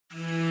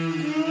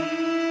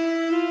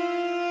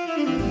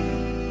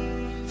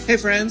Hey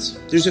friends,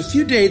 there's a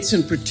few dates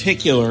in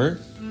particular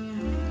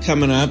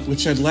coming up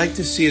which I'd like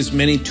to see as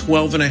many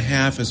 12 and a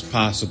half as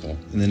possible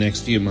in the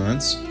next few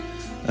months.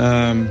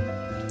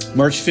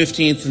 March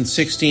 15th and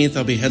 16th,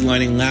 I'll be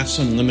headlining Laughs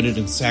Unlimited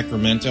in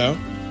Sacramento.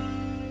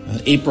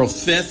 April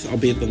 5th, I'll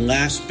be at the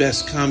Last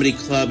Best Comedy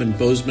Club in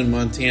Bozeman,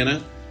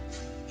 Montana.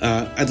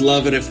 I'd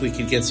love it if we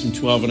could get some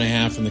 12 and a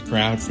half in the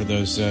crowd for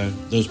those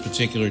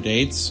particular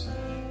dates.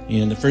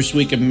 And the first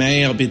week of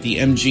May, I'll be at the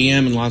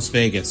MGM in Las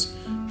Vegas.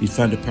 Be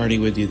fun to party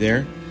with you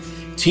there.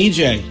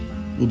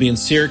 TJ will be in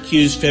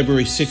Syracuse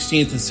February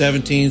 16th and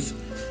 17th.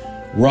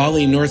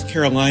 Raleigh, North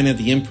Carolina,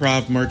 the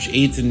Improv March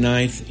 8th and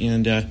 9th.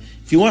 And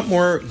if you want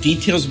more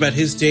details about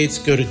his dates,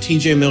 go to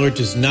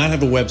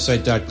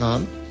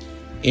tjmillerdoesnothaveawebsite.com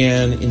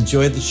and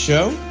enjoy the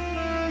show.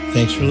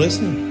 Thanks for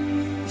listening.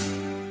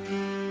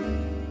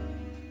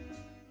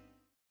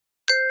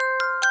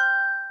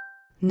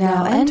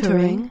 Now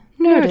entering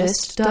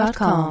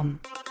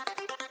Nerdist.com.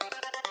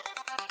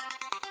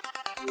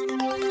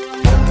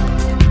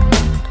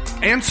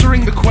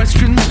 Answering the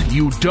questions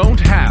you don't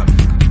have.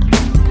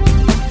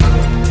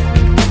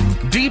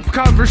 Deep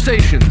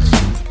conversations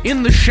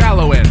in the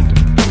shallow end.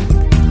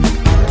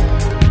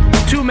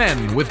 Two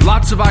men with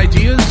lots of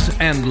ideas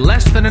and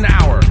less than an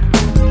hour.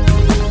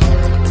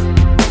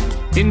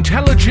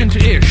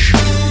 Intelligent-ish.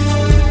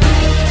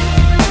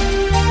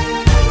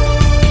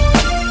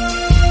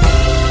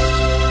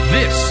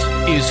 This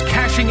is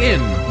Cashing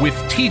In with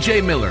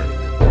TJ Miller.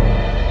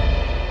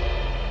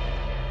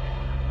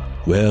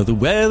 Well, the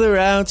weather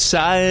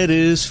outside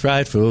is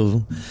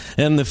frightful,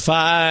 and the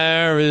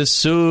fire is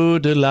so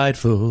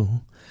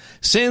delightful.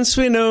 Since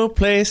we no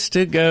place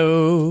to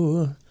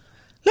go,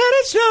 let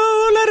it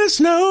snow, let it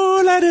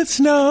snow, let it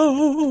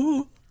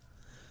snow.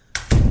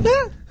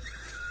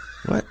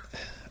 What?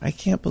 I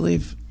can't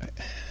believe...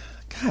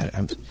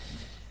 God,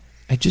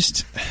 I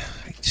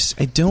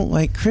don't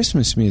like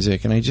Christmas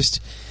music, and I'm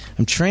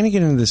trying to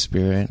get into the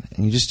spirit,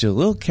 and you just do a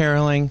little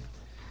caroling,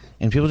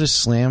 and people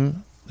just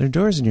slam their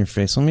doors in your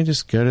face. Let me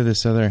just go to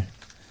this other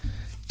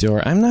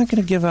door. I'm not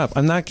going to give up.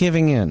 I'm not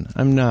giving in.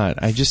 I'm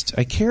not. I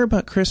care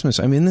about Christmas.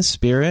 I'm in the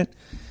spirit.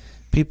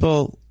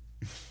 People,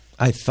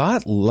 I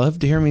thought,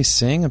 loved to hear me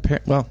sing.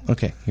 Well,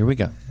 okay, here we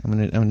go. I'm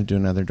gonna do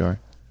another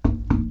door.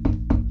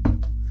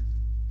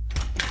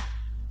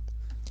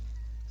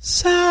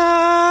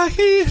 Silent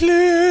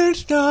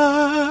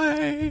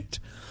night,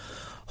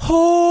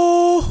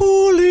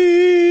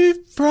 holy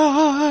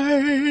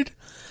bride.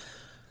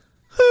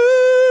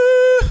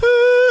 Ooh,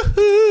 ooh,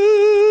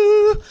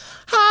 ooh,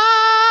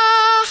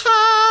 ah,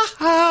 ah,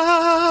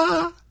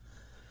 ah.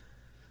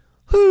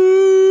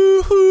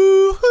 Ooh,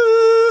 ooh,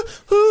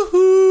 ooh,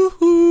 ooh,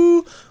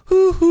 ooh,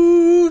 ooh,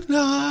 ooh,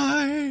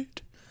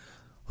 night.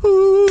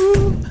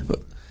 Ooh.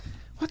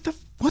 What the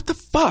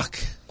fuck?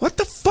 What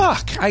the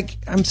fuck?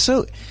 I'm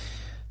so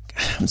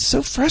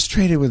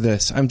frustrated with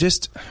this.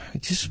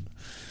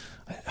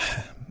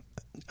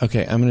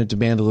 Okay, I'm going to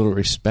demand a little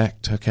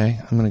respect, okay?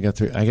 I got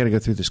to go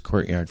through this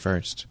courtyard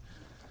first.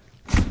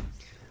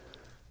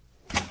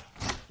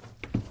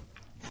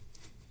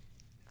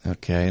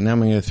 Okay, now I'm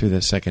going to go through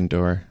the second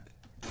door.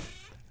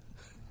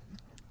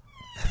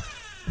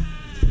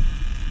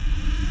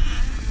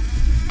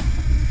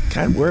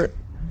 God,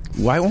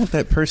 why won't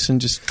that person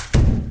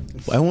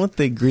why won't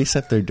they grease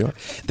up their door?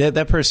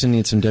 That person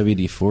needs some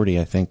WD-40,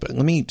 I think. But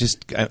let me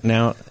just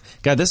now...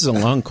 God, this is a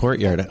long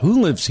courtyard.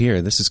 Who lives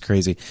here? This is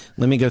crazy.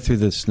 Let me go through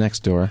this next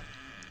door.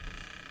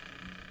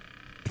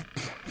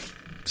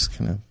 Just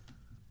kind of...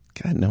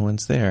 God, no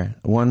one's there.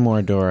 One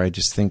more door. I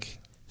just think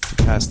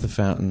past the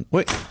fountain.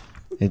 Wait.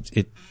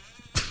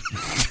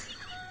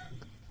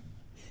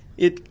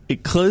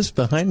 It closed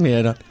behind me.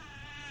 I don't...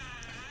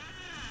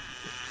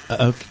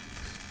 Okay.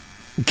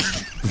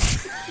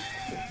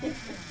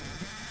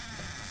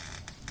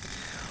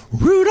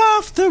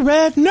 Rudolph the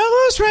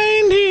red-nosed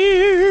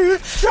reindeer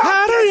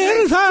had an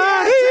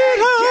invite.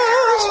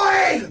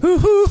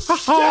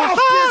 Stop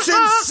this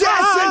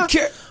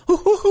incessant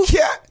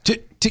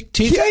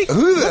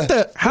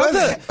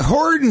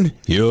Horton.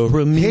 You're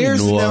a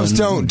mean one.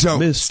 Don't.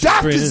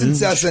 Stop this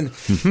incessant.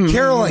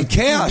 Carolyn,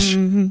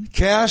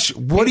 Cash,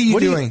 what are you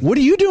doing? What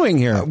are you doing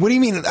here? What do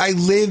you mean? I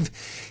live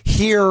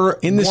here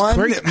in this how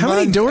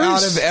many doors?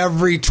 Out of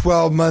every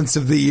 12 months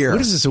of the year.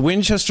 What is this, a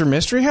Winchester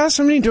Mystery House?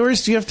 How many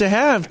doors do you have to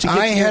get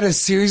I had a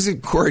series of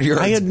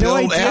courtyards I had no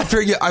built idea.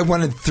 after I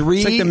wanted 3.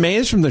 It's like the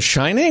maze from The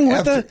Shining?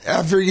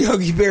 After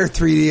Yogi Bear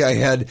 3D, I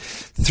had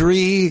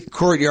 3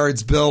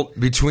 courtyards built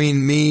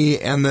between me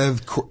and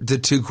the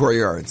 2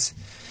 courtyards.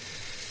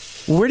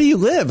 Where do you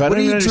live? I don't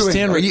even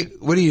understand.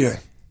 What are you doing?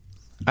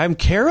 I'm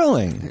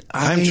caroling.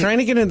 I'm trying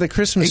to get into the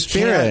Christmas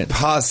spirit.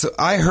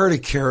 I heard a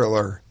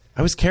caroler.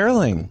 I was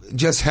caroling.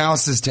 Just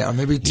houses down.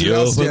 Maybe 2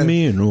 houses down.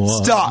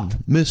 Stop.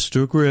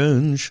 Mr.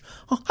 Grinch.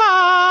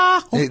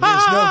 There's no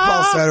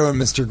falsetto in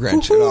Mr.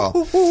 Grinch at all.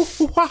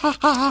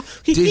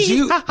 Did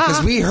you?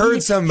 Because we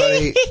heard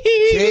somebody.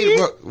 Kate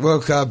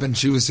woke up and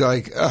she was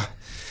like, ugh.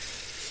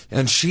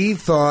 And she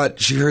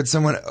thought she heard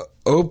someone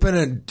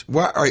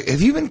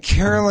have you been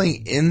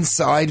caroling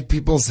inside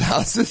people's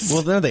houses?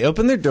 Well, no, they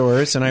open their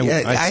doors, and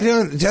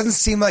it doesn't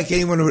seem like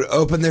anyone would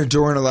open their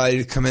door and allow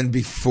you to come in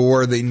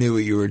before they knew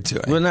what you were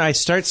doing. Well, no, I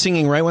start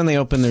singing right when they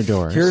open their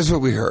doors. Here's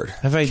what we heard.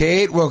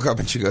 Kate woke up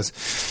and she goes,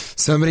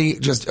 somebody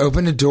just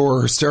opened a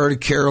door,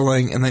 started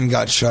caroling, and then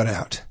got shut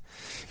out.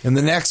 And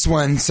the next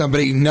one,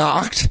 somebody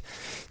knocked.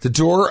 The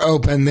door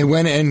opened. They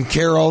went in,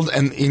 caroled,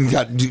 and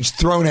got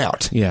thrown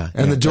out. Yeah,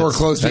 and the door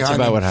closed behind them.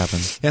 That's about what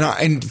happened.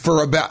 And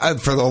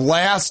for the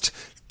last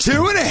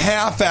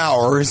 2.5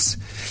 hours,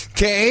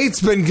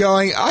 Kate's been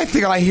going, I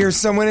think I hear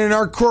someone in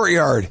our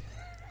courtyard.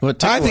 Well,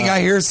 I think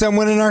I hear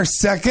someone in our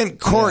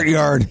second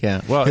courtyard. Yeah.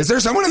 Well, is there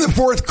someone in the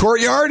fourth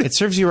courtyard? It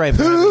serves you right.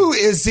 Who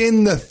is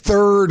in the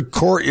third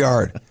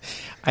courtyard?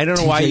 I don't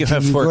know why you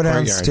have 4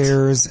 courtyards. Go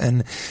downstairs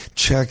and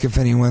check if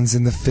anyone's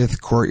in the 5th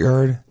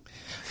courtyard.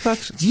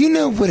 Do you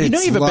know what it's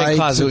like? You have a big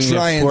closet when you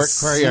have 4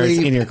 courtyards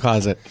in your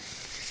closet.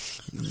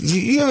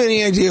 Do you have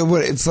any idea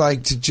what it's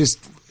like to just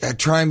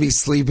try and be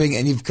sleeping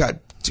and you've got...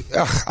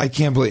 I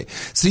can't believe it.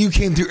 So you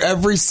came through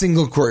every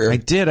single courtyard. I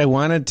did. I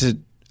wanted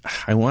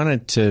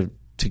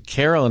to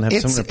carol and have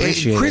someone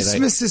appreciate it.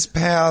 Christmas is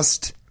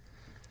past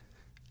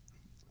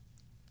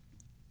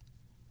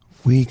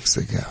weeks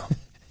ago.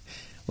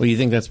 Well, you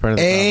think that's part of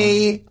the problem?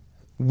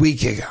 A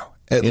week ago,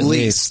 at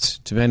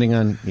least. Depending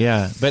on...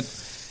 Yeah, but...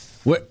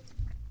 What...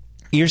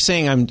 You're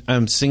saying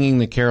I'm singing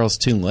the carols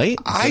too late?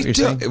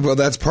 Well,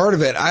 that's part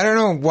of it. I don't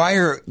know why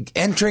you're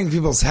entering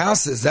people's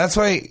houses. That's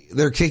why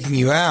they're kicking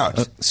you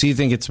out. So you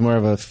think it's more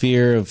of a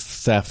fear of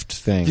theft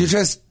thing?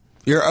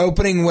 You're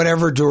opening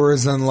whatever door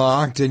is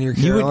unlocked and you're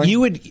caroling?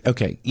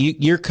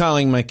 You're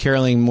calling my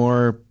caroling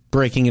more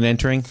breaking and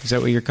entering? Is that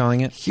what you're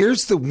calling it?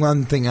 Here's the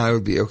one thing I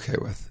would be okay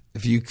with.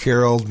 If you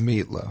caroled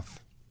Meatloaf.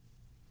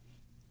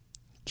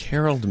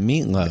 Caroled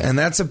Meatloaf. And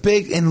that's a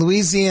big, in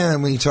Louisiana,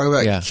 when you talk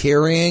about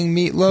carrying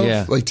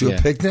Meatloaf,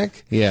 a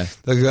picnic,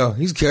 they'll go,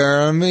 he's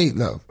carrying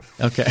Meatloaf.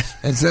 Okay.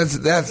 And so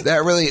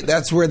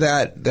that's where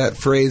that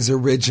phrase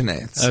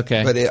originates.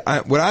 Okay.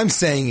 But what I'm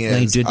saying is,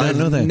 I did not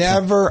know that. I've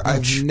never. I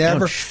did not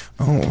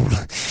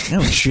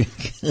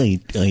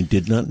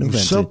know that.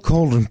 It's so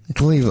cold in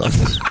Cleveland.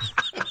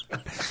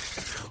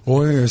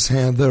 Lawyers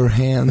had their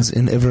hands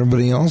in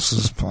everybody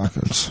else's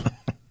pockets.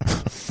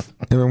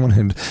 Everyone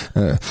had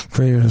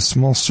created a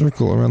small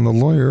circle around the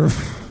lawyer.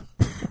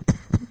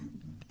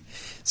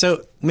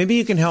 So maybe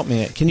you can help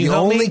me. Can you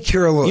help me? The only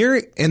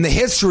caroler in the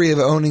history of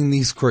owning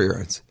these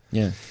courtyards,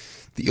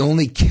 the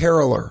only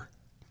caroler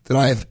that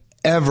I have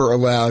ever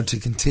allowed to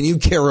continue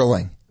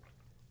caroling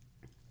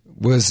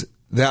was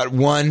that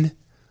one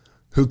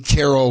who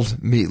caroled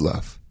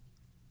Meatloaf.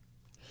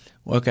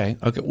 Okay.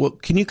 Well,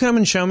 can you come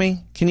and show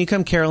me? Can you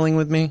come caroling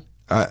with me?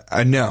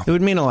 No. It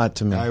would mean a lot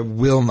to me. I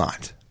will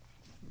not.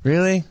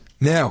 Really?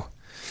 No.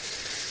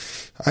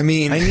 I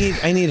mean,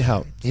 I need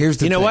help. Here's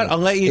the thing. You know what? I'll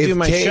let you do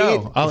my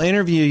show. I'll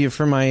interview you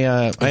for my.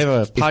 I have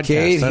a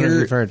podcast. I don't know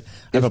if you've heard.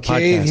 I have a podcast.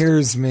 Kate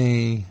hears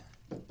me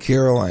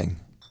caroling,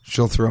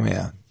 she'll throw me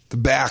out the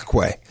back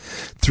way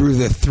through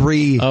the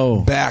 3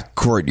 back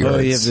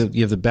courtyards. Oh,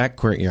 you have the back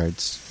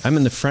courtyards. I'm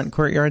in the front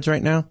courtyards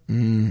right now.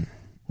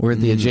 We're at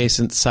the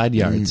adjacent side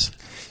yards.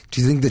 Do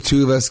you think the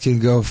two of us can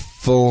go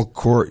full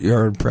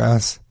courtyard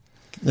press?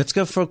 Let's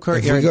go full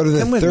courtyard. If we go to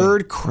the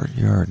 3rd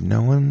courtyard,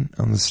 no one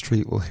on the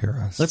street will hear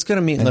us. Let's go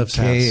to Meatloaf's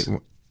house.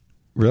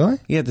 Really?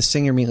 Yeah, the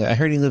singer Meatloaf. I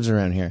heard he lives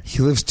around here. He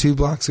lives 2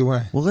 blocks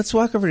away. Well, let's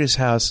walk over to his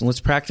house and let's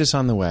practice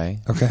on the way.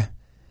 Okay.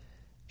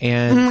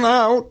 And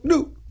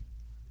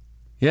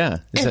yeah,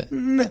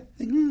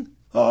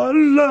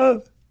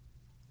 love.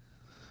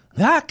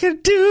 I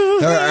could do.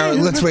 All right,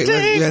 let's wait.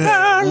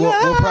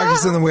 We'll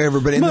practice on the way over.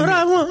 But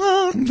I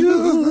want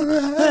you.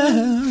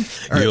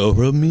 Right.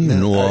 You're a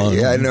mean one.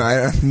 Yeah, I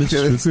know.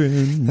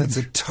 That's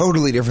a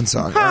totally different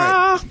song. All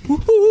right.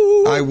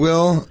 I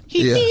will.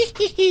 Yeah.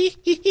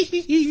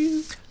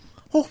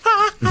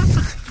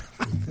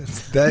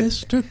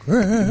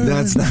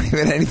 That's not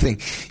even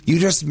anything. You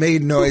just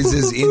made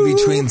noises in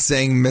between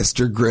saying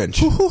Mr.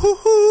 Grinch.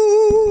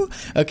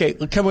 Okay,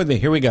 come with me.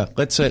 Here we go.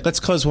 Let's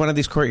close one of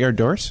these courtyard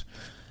doors.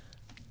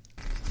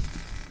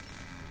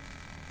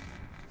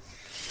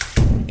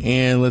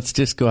 And let's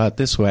just go out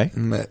this way.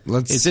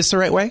 Is this the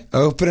right way?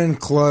 Open and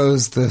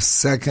close the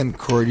second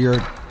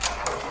courtyard.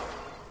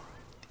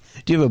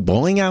 Do you have a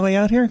bowling alley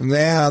out here?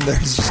 Yeah,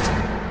 there's just...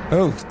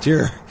 Oh,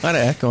 dear. A lot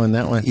of echo in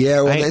that one.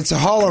 Yeah, well, it's a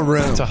hollow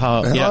room. It's a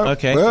hollow... Yeah,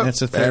 okay. That's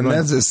the third one.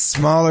 And that's a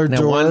smaller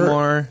door. Now one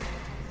more.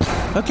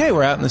 Okay,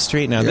 we're out in the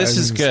street now. This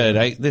is good.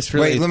 I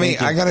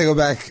gotta go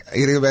back. I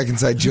gotta go back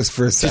inside just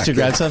for a second. Just to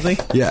grab something?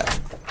 Yeah.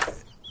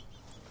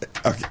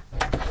 Okay.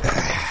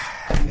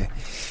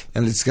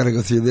 And it's got to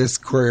go through this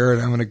courtyard.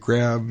 I'm going to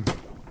grab...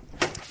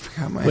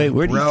 Wait,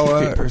 where do you...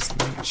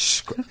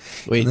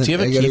 Wait, do you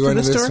have a key for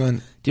this door?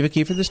 Do you have a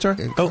key for this door?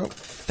 Oh,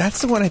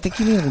 that's the one. I think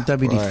you need a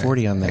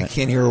WD-40 on that. I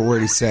can't hear a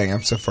word he's saying.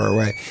 I'm so far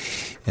away.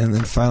 And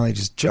then finally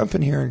just jump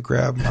in here and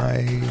grab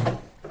my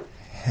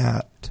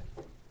hat.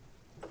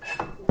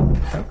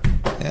 Oh,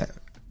 yeah.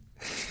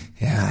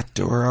 Yeah,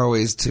 door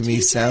always to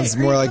me sounds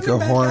more like a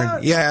horn.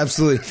 Out? Yeah,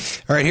 absolutely.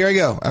 All right, here I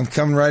go. I'm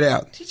coming right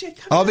out. TJ,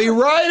 come I'll be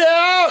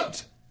right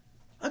out.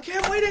 Okay,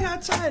 I'm waiting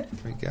outside.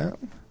 Here we go.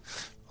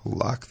 I'll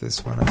lock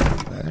this one up.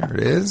 There it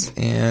is.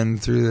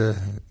 And through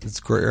this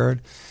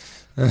courtyard.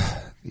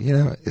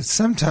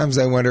 Sometimes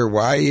I wonder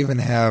why I even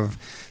have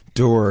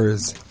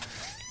doors.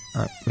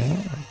 There we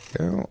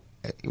go.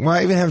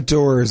 Why even have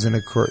doors in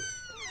a court?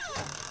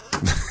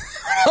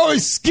 It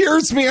always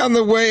scares me on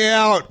the way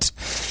out.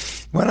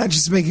 Why not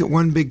just make it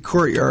one big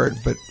courtyard?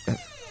 But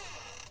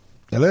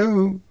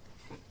hello,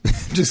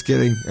 just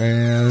kidding.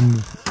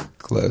 And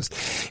closed.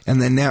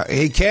 And then now,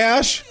 hey,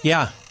 Cash.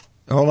 Yeah.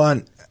 Hold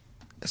on.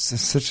 It's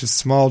such a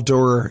small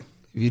door.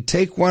 If you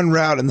take one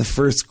route in the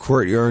first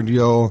courtyard,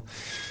 yeah.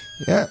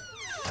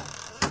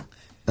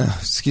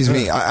 Excuse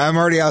me. I'm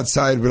already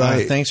outside,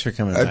 but thanks for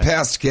coming. I back.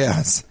 passed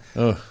gas.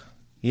 Oh,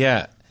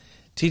 yeah.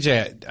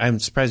 TJ, I'm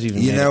surprised you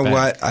even. You made know it back.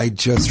 what? I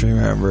just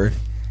remembered.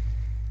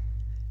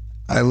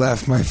 I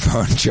left my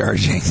phone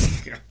charging.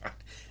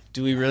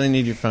 Do we really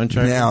need your phone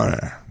charger? No.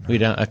 We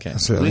don't? Okay.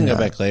 We can go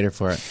back later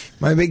for it.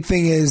 My big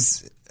thing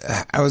is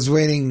I was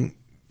waiting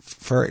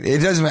for it. It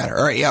doesn't matter.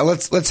 All right, yeah,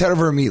 let's head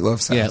over to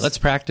Meatloaf's house. Yeah, let's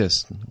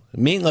practice.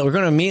 Meatloaf. We're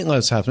going to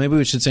Meatloaf's house. Maybe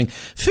we should sing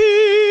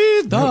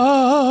Feed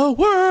the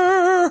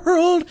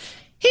World.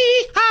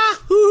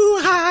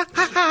 Hee-ha-hoo-ha,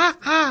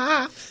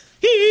 ha-ha-ha.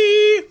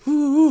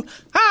 Hee-hoo,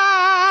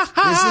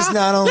 ha-ha. This is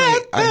not only,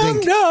 I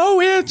think,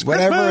 it's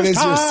whatever it is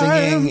Christmas you're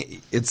time.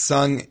 singing, it's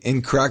sung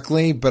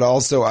incorrectly, but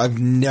also I've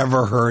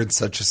never heard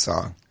such a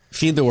song.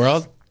 Feed the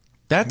World?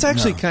 That's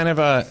actually kind of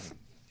a...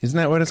 Isn't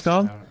that what it's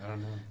called? I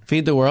don't know.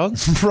 Feed the World?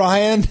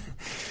 Ryan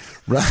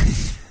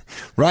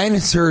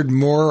has heard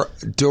more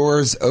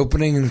doors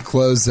opening and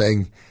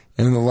closing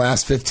in the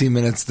last 15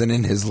 minutes than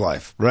in his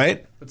life,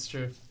 right? That's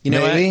true. You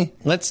know Maybe?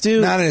 what? Let's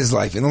do... Not in his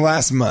life, in the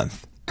last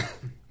month.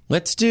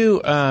 Let's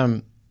do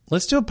a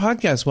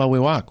podcast while we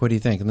walk. What do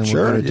you think? And then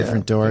we'll go to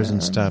different doors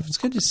and stuff. It's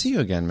good to see you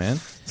again, man.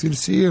 It's good to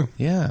see you.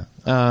 Yeah.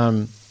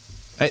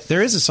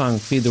 There is a song,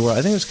 Feed the World.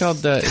 I think it's called...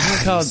 isn't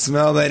it called...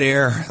 Smell that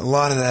air. A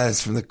lot of that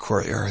is from the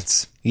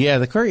courtyards. Yeah,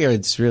 the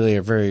courtyards really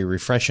are very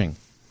refreshing.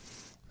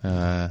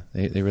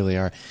 They really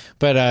are.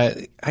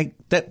 But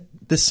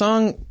the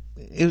song,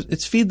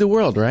 it's Feed the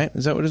World, right?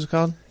 Is that what it's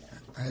called?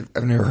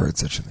 I've never heard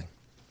such a thing.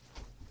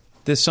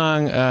 This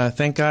song,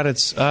 thank God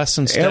it's us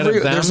instead of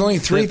them. There's only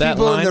three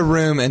people in the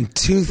room, and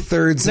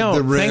 2/3 of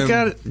the room thank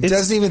God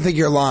doesn't even think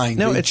you're lying.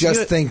 No, they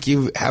just think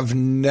you have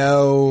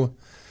no...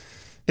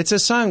 It's a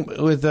song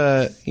with,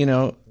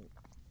 all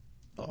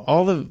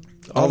the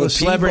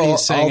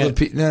celebrities saying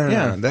it.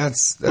 No.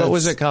 That's what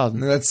was it called?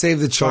 That's Save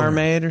the Children. Farm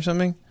Aid or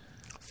something?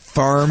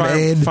 Farm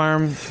Aid.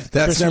 Farm.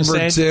 That's Christmas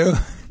number Aid? 2.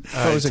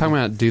 What was it Talking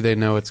about Do They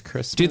Know It's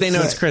Christmas? Do They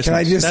Know It's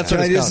Christmas? Can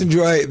I just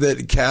enjoy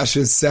that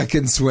Cash's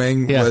second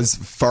swing was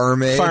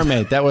Farm Aid? Farm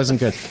Aid. That wasn't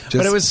good.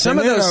 But it was some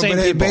of those same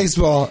people.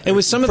 Baseball. It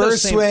was some of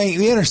those same... First swing,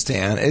 we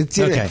understand.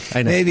 Okay,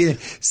 I know. Maybe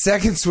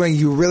second swing,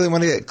 you really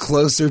want to get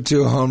closer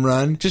to a home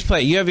run. Just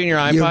play it. You have it in your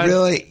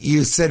iPod?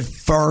 You said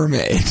Farm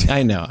Aid.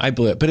 I know. I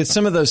blew it. But it's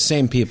some of those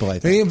same people, I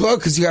think. You didn't blow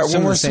because you got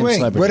one more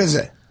swing. What is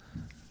it?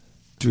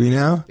 Do we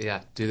know?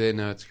 Yeah. Do They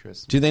Know It's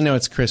Christmas? Do They Know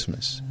It's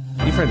Christmas?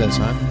 You've heard that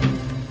song,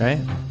 right?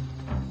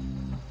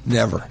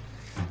 Never.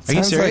 Are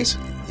you serious?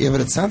 Yeah,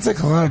 but it sounds like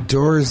a lot of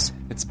doors.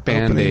 It's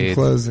Band-Aid.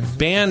 Closing.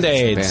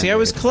 Band-Aid. See, I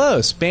was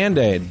close.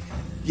 Band-Aid.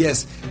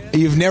 Yes.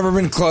 You've never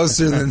been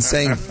closer than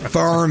saying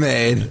Farm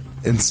Aid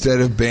instead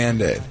of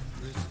Band-Aid.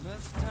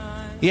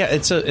 Yeah,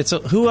 it's a.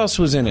 Who else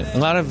was in it? A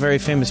lot of very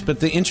famous. But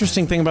the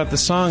interesting thing about the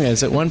song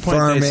is, at one point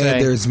Farm they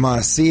say, there's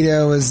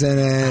Montecito was in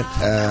it.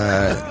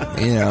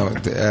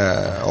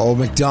 Old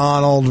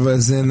MacDonald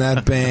was in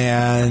that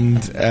band.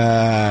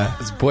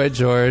 It's Boy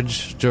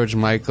George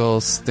Michael,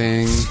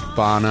 Sting,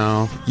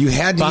 Bono. You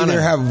had to either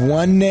have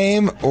one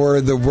name or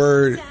the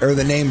word or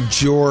the name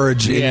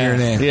George in your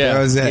name. Yeah,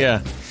 that was it.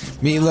 Yeah.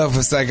 Meatloaf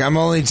was like, I'm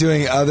only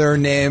doing other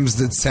names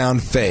that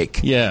sound fake.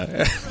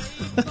 Yeah.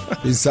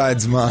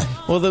 Besides mine.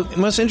 Well, the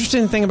most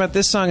interesting thing about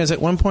this song is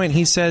at one point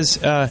he says,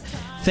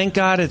 thank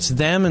God it's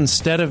them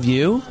instead of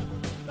you.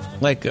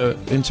 Like,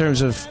 in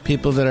terms of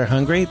people that are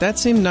hungry. That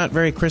seemed not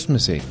very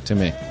Christmassy to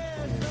me.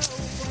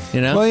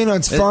 You know? Well,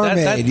 it's Farm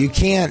Aid. You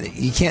can't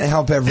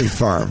help every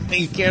farm.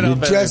 You can't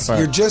help every farm.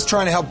 You're just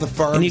trying to help the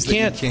farms. And you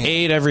can't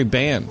aid every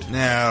band.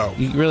 No.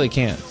 You really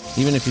can't.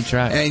 Even if you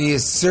try. And you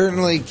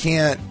certainly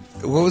can't...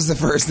 What was the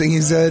first thing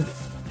you said?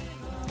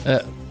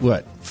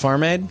 What?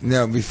 Farm Aid?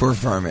 No, before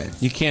Farm Aid.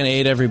 You can't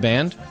aid every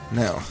band?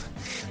 No.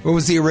 What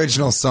was the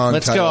original song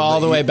Let's title? go all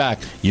the way back.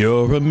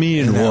 You're a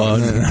mean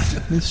one, No.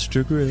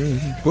 Mr. Gray.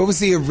 What was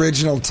the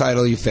original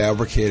title you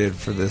fabricated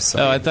for this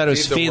song? Oh, I thought it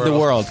was Feed the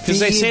World. Because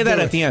they say that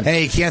at the end.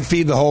 Hey, you can't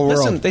feed the whole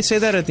world. Listen, they say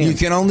that at the end. You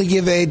can only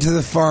give aid to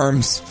the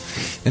farms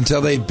until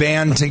they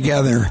band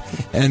together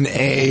and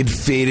aid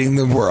feeding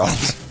the world.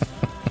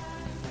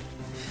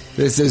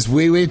 This is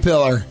Wee Wee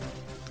Pillar.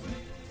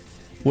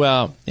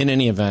 Well, in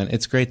any event,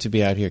 it's great to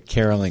be out here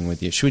caroling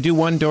with you. Should we do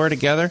one door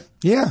together?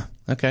 Yeah.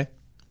 Okay.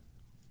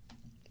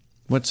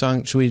 What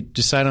song? Should we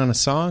decide on a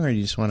song, or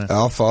you just want to?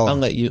 I'll follow. I'll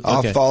let you. I'll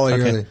okay. follow your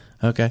Okay. lead.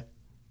 Okay.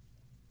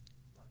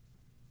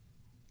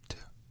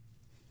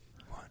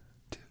 1,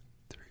 2,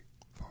 3,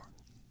 4.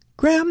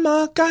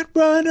 Grandma got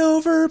run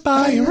over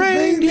by a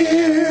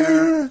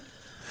reindeer.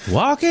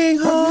 Walking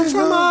home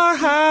from our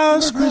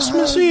house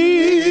Christmas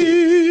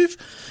Eve.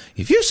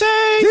 If you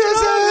say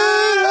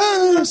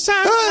Santa,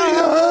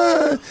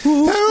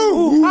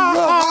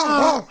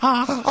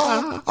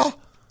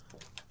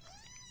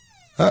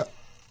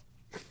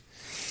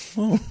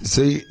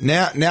 So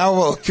now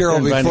we'll carol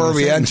Inviting before us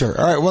we in. enter.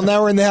 All right. Well,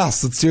 now we're in the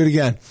house. Let's do it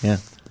again. yeah.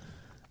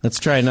 Let's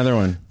try another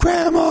one.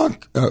 Grandma.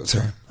 Oh,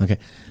 sorry. Okay.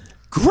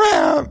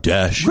 Grandma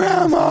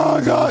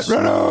got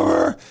run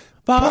over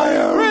by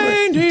a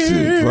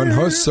reindeer. One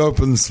horse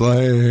open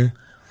sleigh.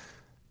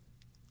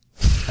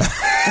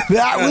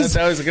 That was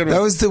a good one.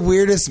 That was the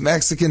weirdest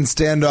Mexican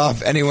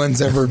standoff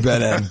anyone's ever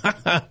been in.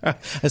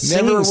 A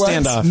singing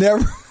standoff.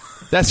 Never.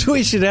 That's what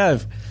we should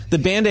have. The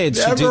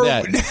Band-Aids should do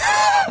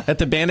that. At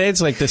the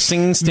Band-Aids, like the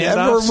singing standoffs.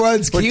 Never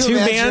once. Can where you two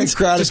imagine bands a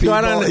crowd of just go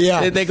out on, people?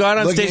 Yeah. they go out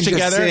on Looking stage to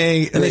together,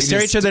 sing, and they they stare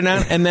just- each other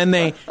down, and then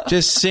they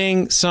just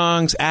sing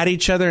songs at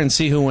each other and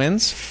see who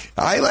wins.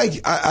 I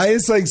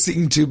just like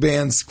seeing two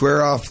bands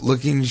square off,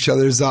 looking in each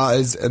other's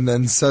eyes, and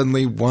then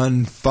suddenly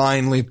one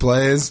finally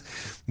plays.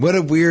 What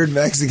a weird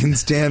Mexican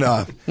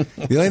standoff.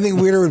 The only thing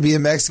weirder would be a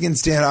Mexican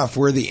standoff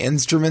where the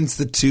instruments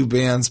the two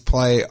bands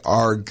play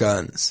are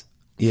guns.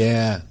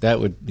 Yeah, that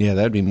would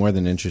be more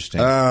than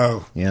interesting.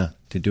 Oh. Yeah,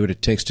 to do what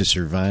it takes to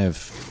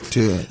survive.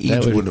 To eat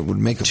That would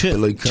make a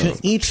billy to goat.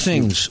 eat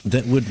things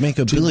that would make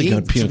a billy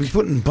goat To be puke.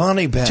 put in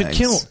body bags. To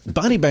kill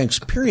body bags,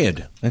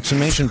 period.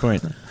 Exclamation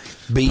point.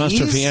 Bees?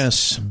 Apostrophe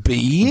S.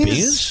 Bees?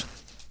 Bees?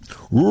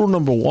 Rule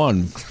number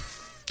 1.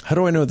 How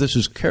do I know this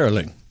is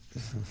caroling?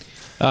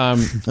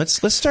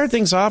 Let's start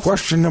things off.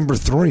 Question number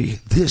 3.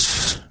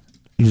 This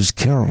is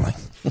caroling.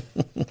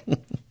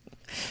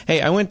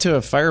 Hey, I went to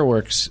a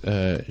fireworks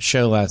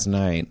show last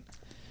night.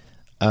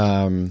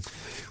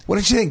 What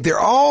did you think? They're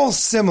all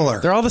similar.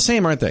 They're all the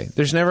same, aren't they?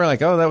 There's never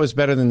like, oh, that was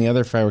better than the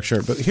other fireworks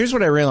show. But here's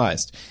what I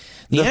realized.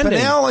 The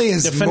finale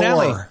is the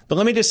finale. more. But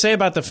let me just say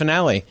about the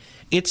finale.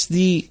 It's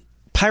the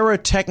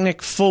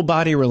pyrotechnic full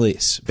body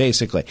release,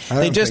 basically.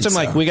 They just, I'm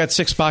like, we got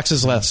 6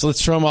 boxes left, so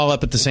let's throw them all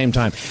up at the same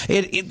time.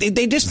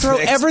 They just throw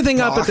 6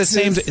 everything up at the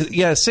same boxes?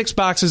 Yeah, 6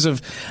 boxes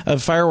of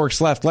fireworks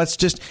left. Let's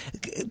just...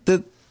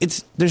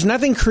 There's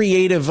nothing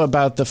creative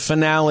about the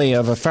finale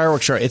of a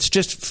fireworks show. It's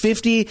just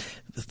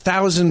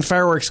 50,000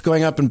 fireworks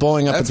going up and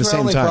blowing up at the That's my same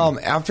only time.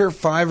 problem. After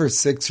 5 or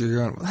 6, you're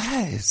going, well,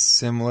 that is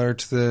similar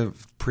to the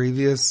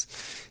previous.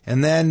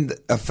 And then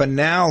a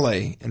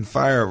finale in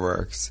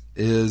fireworks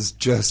is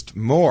just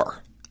more.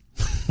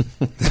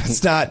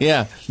 That's not.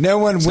 Yeah. No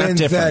one It's not wins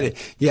different.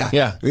 that. Yeah.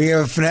 Yeah. We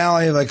have a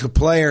finale like a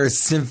Player's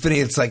symphony.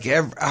 It's like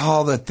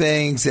all the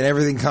things and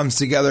everything comes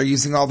together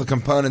using all the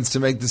components to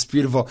make this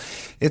beautiful.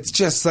 It's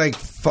just like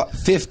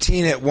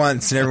 15 at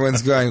once, and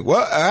everyone's going,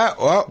 whoa,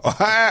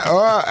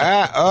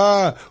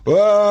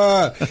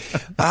 whoa.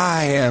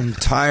 I am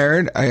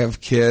tired. I have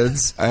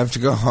kids. I have to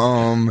go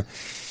home.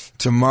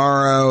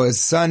 Tomorrow is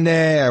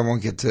Sunday. I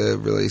won't get to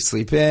really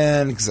sleep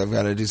in because I've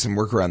got to do some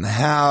work around the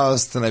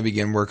house. Then I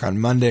begin work on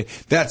Monday.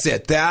 That's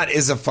it. That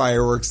is a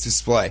fireworks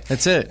display.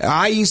 That's it.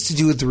 I used to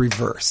do it the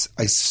reverse.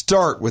 I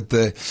start with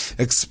the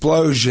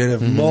explosion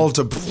of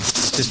multiple.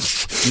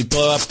 You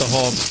blow up the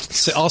whole,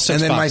 all 6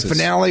 And then boxes. my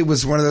finale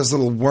was one of those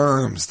little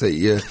worms that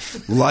you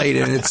light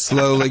and it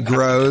slowly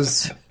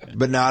grows,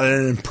 but not at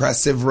an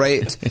impressive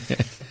rate.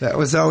 That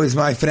was always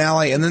my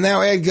finale. And then that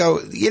way I'd go,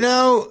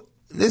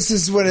 this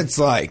is what it's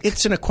like.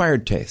 It's an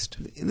acquired taste.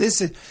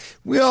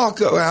 We all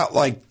go out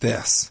like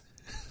this.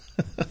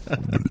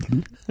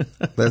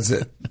 That's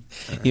it.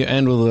 You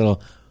end with a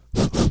little,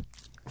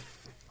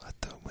 let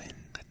the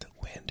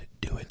wind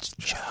do its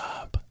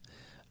job.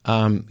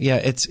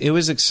 It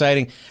was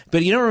exciting.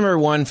 But you don't remember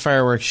one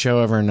fireworks show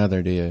over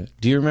another, do you?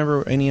 Do you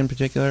remember any in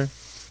particular?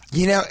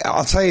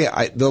 I'll tell you,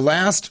 the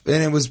last,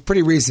 and it was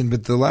pretty recent,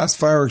 but the last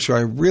fireworks show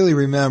I really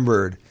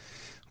remembered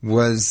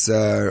was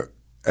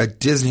at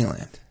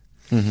Disneyland.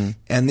 Mm-hmm.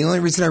 And the only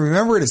reason I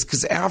remember it is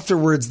because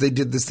afterwards they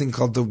did this thing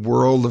called the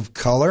World of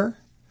Color,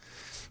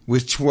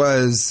 which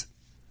was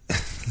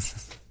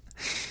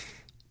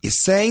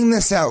saying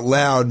this out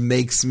loud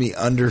makes me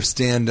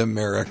understand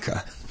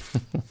America.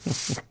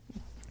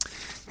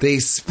 They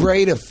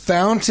sprayed a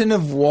fountain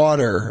of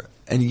water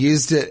and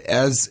used it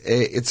as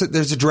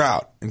there's a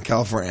drought in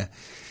California.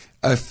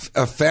 A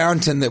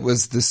fountain that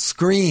was the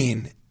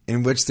screen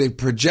in which they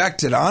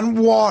projected on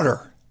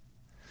water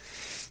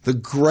the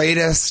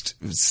greatest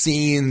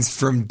scenes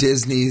from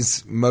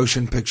Disney's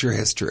motion picture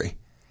history,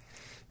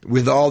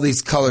 with all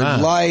these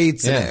colored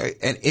lights. Yeah.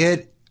 And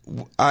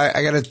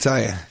I got to tell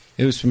you,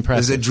 It was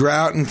impressive. there's a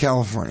drought in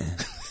California.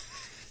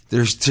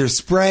 They're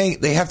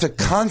spraying. They have to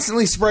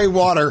constantly spray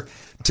water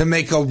to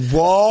make a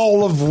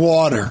wall of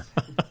water.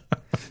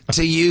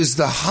 To use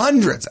the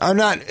hundreds, I'm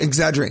not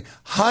exaggerating,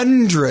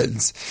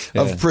 hundreds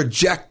of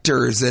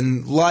projectors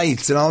and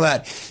lights and all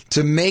that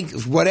to make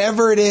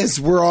whatever it is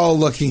we're all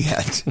looking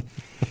at.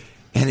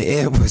 and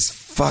it was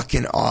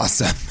fucking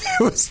awesome.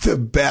 It was the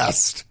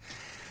best.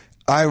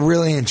 I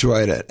really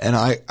enjoyed it, and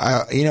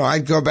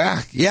I'd go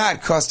back. Yeah,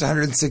 it cost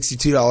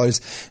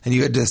 $162, and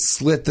you had to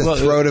slit the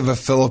throat of a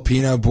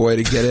Filipino boy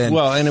to get in.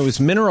 Well, and it was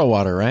mineral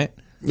water, right?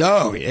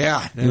 Oh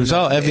yeah, it was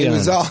all Evian. It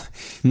was all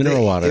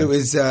mineral water. It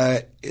was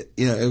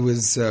it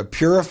was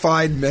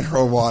purified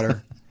mineral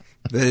water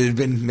that had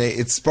been made.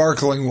 It's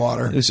sparkling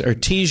water. It was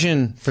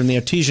artesian from the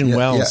artesian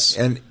wells,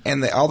 and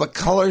all the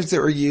colors that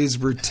were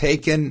used were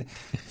taken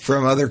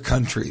from other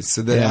countries,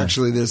 so that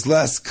actually there's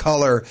less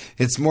color.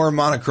 It's more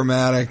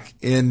monochromatic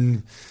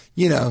in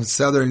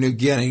southern New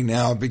Guinea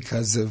now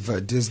because of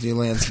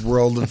Disneyland's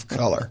World of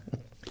Color.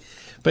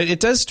 But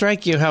it does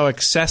strike you how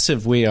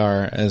excessive we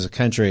are as a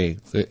country,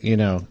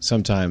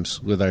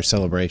 sometimes with our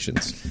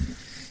celebrations.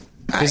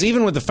 Because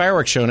even with the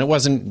fireworks show, and it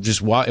wasn't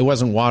just it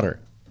wasn't water,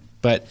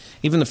 but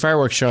even the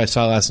fireworks show I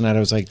saw last night, I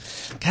was like,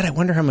 God, I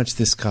wonder how much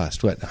this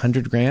cost. What,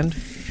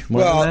 $100,000?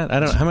 More than that? I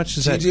don't know. How much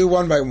does that? Do you do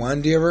one by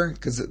one? Do you ever?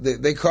 Because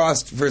they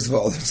cost. First of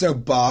all, there's no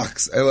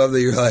box. I love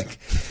that you're like,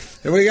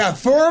 we got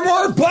 4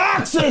 more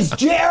boxes,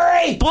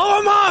 Jerry. Blow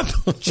them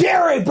up,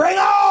 Jerry. Bring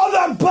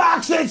all the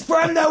boxes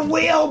from the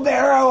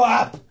wheelbarrow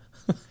up.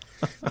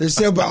 There's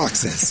no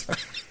boxes.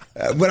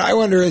 What I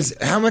wonder is,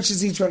 how much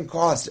does each one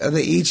cost? Are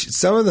they each?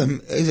 Some of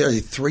them are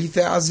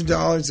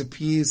 $3,000 a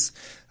piece.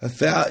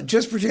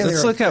 Just pretend.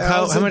 Let's look up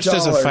how much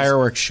does a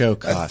fireworks show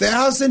cost?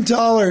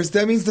 $1,000.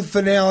 That means the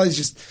finale is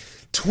just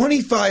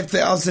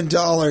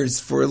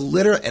 $25,000 for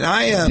literal. And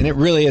I am. And it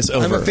really is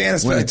over. I'm a fan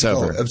of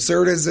spectacle.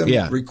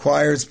 Absurdism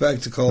requires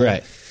spectacle.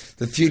 Right.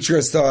 The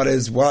futurist thought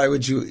is, why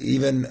would you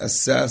even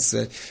assess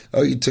it?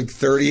 Oh, you took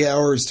 30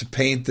 hours to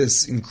paint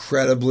this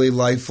incredibly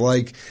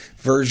lifelike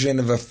version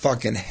of a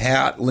fucking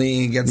hat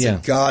leaning against a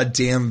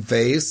goddamn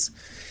face.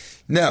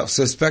 No,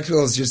 so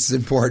spectacle is just as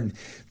important.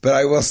 But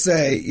I will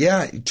say,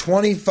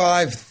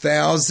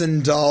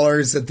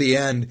 $25,000 at the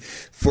end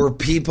for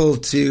people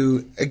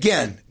to,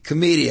 again,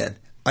 comedian.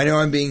 I know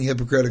I'm being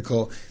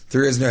hypocritical.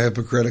 There is no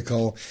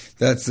hypocritical.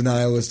 That's the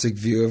nihilistic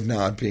view of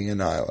not being a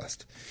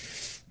nihilist.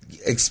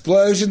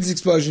 Explosions,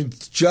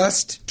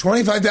 just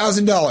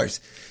 $25,000.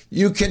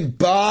 You can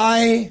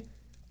buy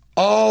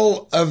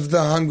all of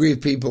the hungry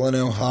people in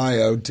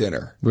Ohio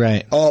dinner.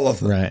 Right. All of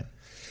them. Right.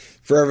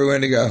 For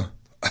everyone to go,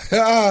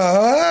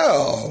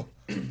 oh,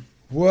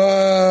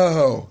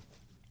 whoa.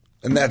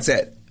 And that's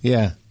it.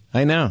 Yeah,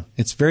 I know.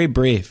 It's very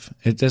brief.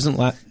 It doesn't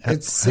last. How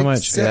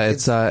much? Yeah,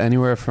 it's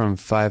anywhere from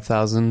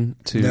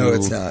 $5,000 to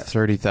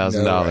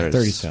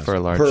 $30,000 for a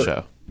large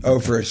show.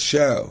 Oh, for a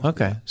show.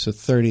 Okay, so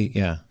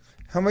 30,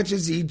 How much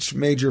is each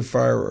major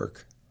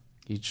firework?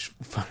 Each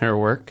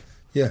firework?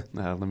 Yeah.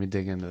 Let me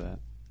dig into that.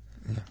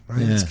 Yeah.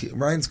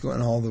 Ryan's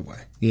going all the way.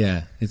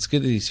 Yeah, it's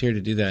good that he's here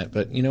to do that.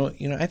 But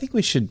I think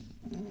we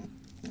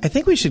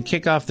should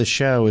kick off the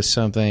show with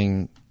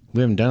something we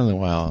haven't done in a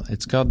while.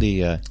 It's called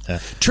the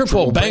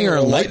Triple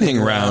Banger Lightning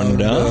Round.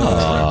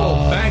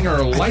 Triple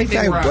Banger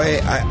Lightning Round.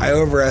 I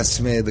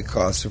overestimated the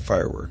cost of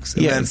fireworks.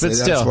 Immensely. But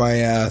still, that's why I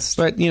asked.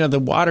 But the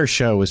water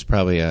show was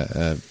probably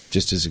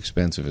just as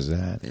expensive as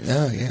that.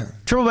 Oh yeah.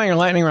 Triple Banger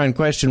Lightning Round.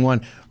 Question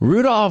 1: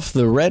 Rudolph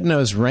the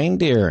Red-Nosed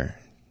Reindeer.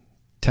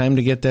 Time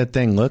to get that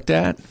thing looked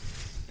at.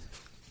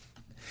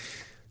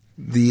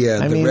 The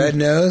red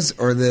nose,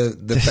 or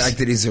the fact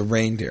that he's a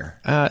reindeer?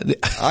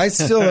 I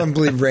still don't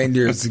believe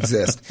reindeers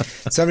exist.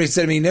 Somebody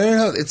said to me,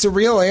 no, it's a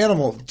real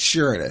animal.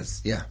 Sure it is.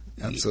 Yeah,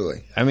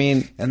 absolutely.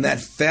 And that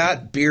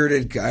fat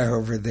bearded guy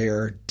over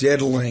there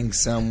diddling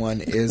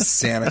someone is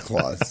Santa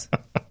Claus.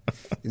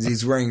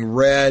 He's wearing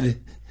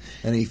red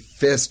and he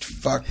fist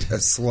fucked a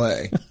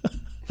sleigh.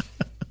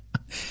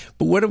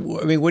 But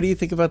what do you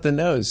think about the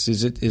nose?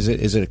 Is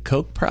it a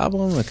coke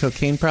problem, a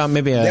cocaine problem,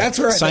 maybe a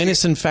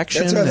sinus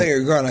infection? That's where I think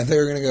you're going. I thought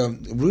you were going to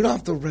go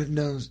Rudolph the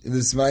Red-Nosed.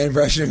 This is my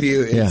impression of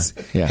you. It's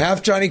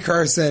half Johnny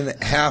Carson,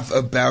 half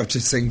about to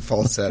sing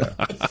falsetto.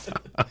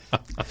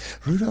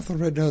 Rudolph the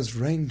Red-Nosed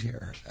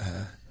Reindeer.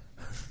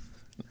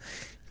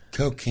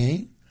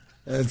 Cocaine?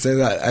 I'd say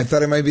that. I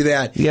thought it might be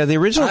that. Yeah, the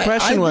original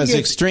question was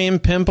extreme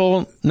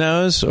pimple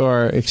nose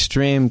or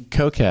extreme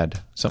cokehead,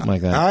 something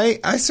like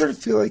that. I sort of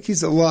feel like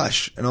he's a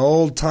lush, an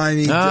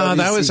old-timey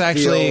that was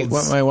actually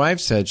what my wife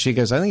said. She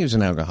goes, I think he was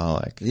an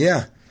alcoholic.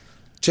 Yeah,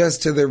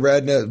 just to the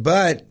red nose.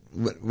 But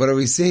what do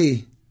we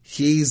see?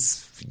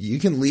 You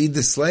can lead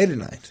the sleigh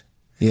tonight.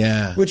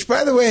 Yeah. Which,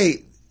 by the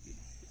way,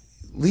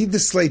 lead the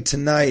sleigh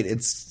tonight.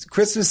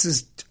 Christmas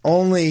is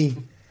only...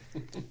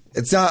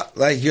 It's not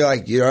like you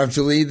don't have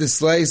to lead the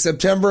sleigh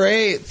September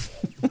 8th.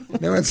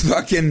 No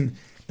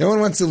one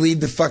wants to lead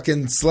the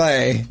fucking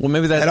sleigh. Well,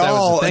 maybe that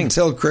all was the thing.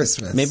 Until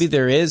Christmas. Maybe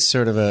there is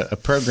sort of a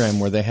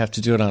program where they have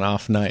to do it on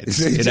off nights.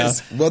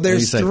 There's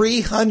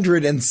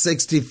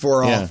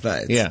 364 off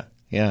nights.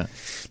 Yeah.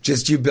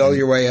 Just you build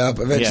your way up.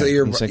 Eventually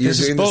you're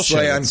doing the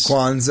sleigh on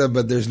Kwanzaa,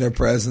 but there's no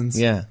presents.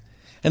 Yeah.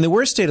 And the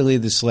worst day to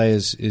lead the sleigh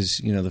is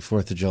the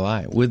 4th of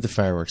July with the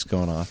fireworks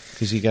going off,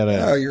 because you got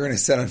to. Oh, you're going to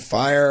set on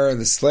fire.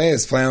 The sleigh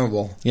is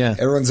flammable. Yeah,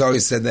 everyone's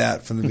always said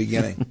that from the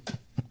beginning.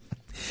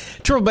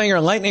 Triple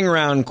Banger Lightning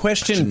Round.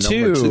 Question Number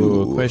two.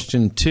 two.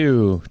 Question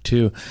two.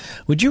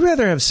 Would you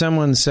rather have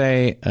someone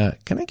say,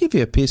 can I give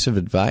you a piece of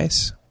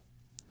advice?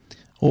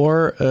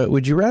 Or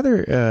would you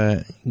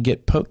rather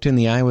get poked in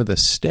the eye with a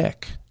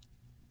stick?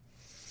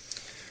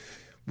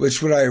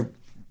 Which would I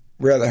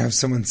rather have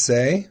someone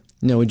say?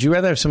 No, would you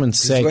rather have someone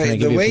say, can I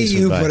give you a piece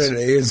of advice? The way you put it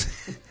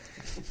is...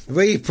 The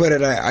way you put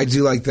it, I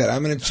do like that.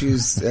 I'm going to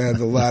choose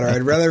the latter.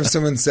 I'd rather have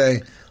someone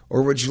say,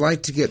 or would you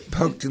like to get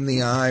poked in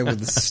the eye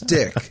with a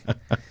stick?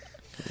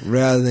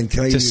 Rather than,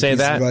 can I give you a piece of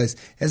advice?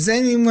 Has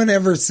anyone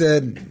ever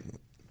said,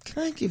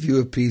 can I give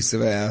you a piece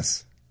of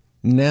ass?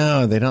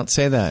 No, they don't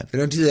say that. They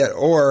don't do that.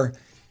 Or,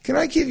 can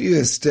I give you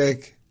a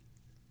stick?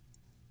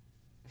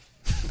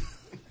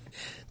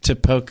 To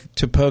poke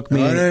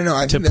me?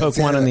 No. To poke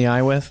one in the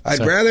eye with? I'd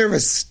rather have a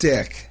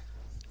stick.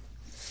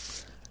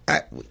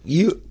 I'd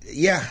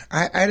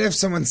have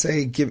someone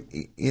say,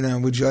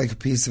 would you like a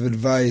piece of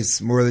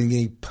advice, more than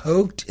getting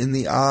poked in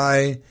the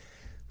eye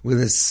with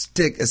a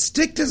stick. A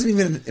stick doesn't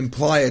even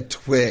imply a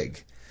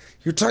twig.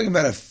 You're talking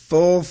about a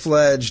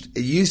full-fledged,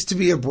 it used to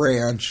be a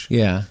branch.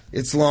 Yeah.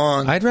 It's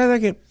long. I'd rather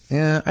get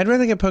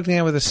poked in the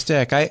eye with a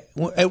stick.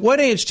 At what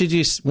age did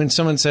you, when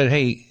someone said,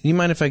 "Hey, you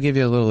mind if I give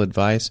you a little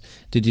advice?"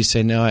 Did you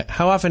say no?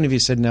 How often have you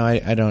said no?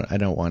 I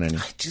don't want any.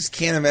 I just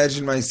can't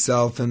imagine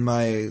myself in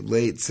my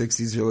late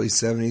 60s, early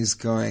 70s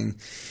going,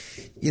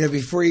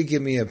 before you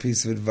give me a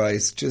piece of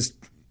advice, just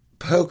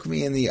poke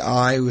me in the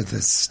eye with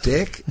a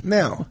stick.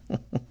 No.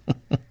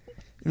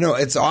 No,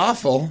 it's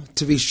awful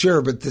to be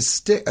sure, but a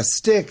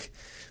stick,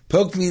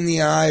 poke me in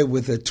the eye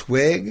with a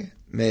twig.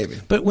 Maybe.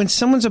 But when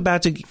someone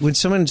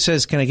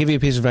says, "Can I give you a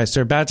piece of advice?"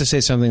 they're about to say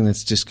something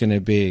that's just going to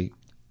be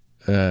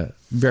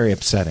very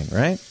upsetting,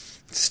 right?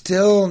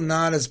 Still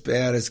not as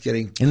bad as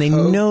getting poked and they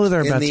know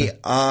they're about in the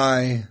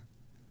eye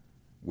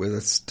with a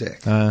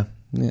stick.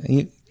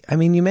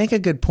 You make a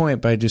good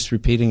point by just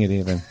repeating it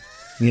even,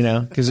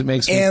 because it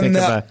makes me think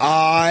about...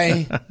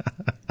 eye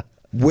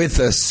with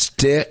a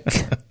stick.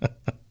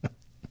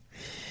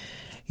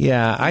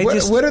 Yeah,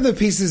 what are the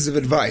pieces of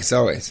advice?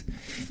 Always,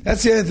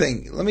 that's the other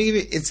thing. Let me give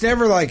you. It's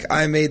never like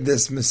I made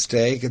this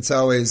mistake. It's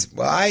always,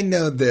 well, I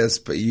know this,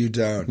 but you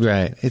don't.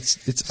 Right.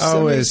 It's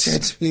always.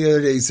 Somebody said to me the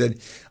other day, he said,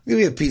 "I'll give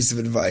you a piece of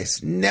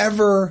advice.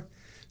 Never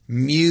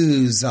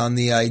muse on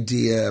the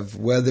idea of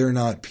whether or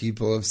not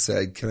people have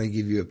said, 'Can I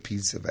give you a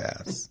piece of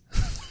ass?'"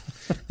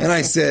 And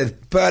I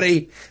said,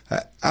 "Buddy,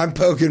 I'm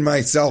poking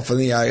myself in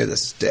the eye with a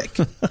stick.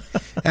 I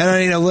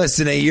don't need to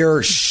listen to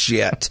your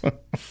shit.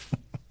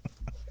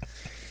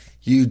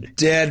 You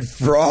dead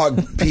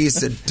frog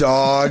piece of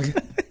dog."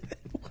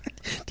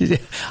 I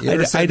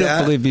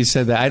don't believe you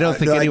said that. I don't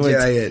think anyone.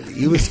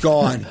 He was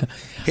gone.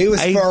 He was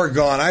far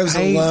gone. I was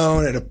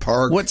alone at a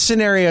park. What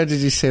scenario did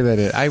you say that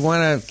in? I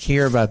want to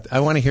hear about.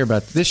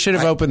 This should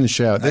have opened the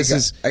show. I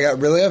got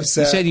really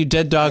upset. You said you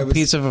dead dog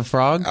piece of a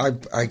frog.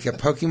 I kept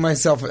poking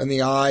myself in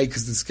the eye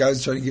because this guy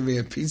was trying to give me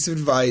a piece of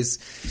advice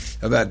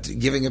about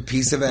giving a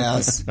piece of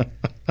ass.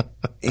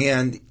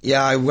 And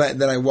I went.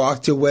 Then I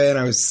walked away and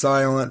I was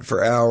silent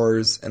for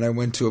hours. And I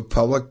went to a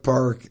public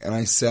park and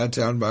I sat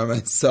down by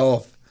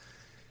myself.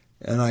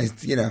 And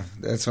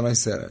that's when I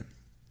said it.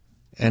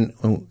 And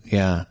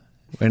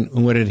and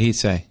what did he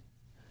say?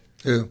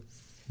 Who?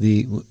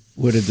 I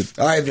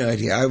have no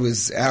idea.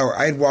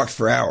 I had walked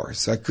for hours,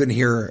 so I couldn't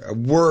hear a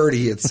word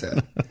he had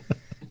said.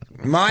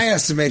 My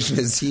estimation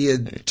is he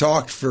had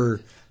talked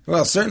for,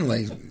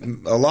 certainly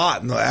a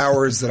lot in the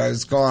hours that I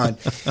was gone.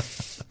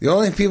 The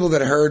only people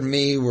that heard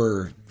me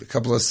were a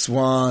couple of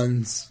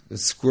swans, a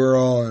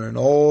squirrel, and an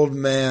old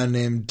man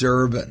named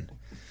Durbin,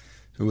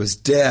 who was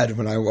dead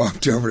when I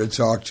walked over to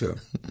talk to him.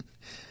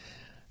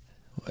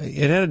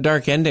 It had a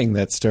dark ending,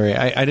 that story.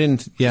 I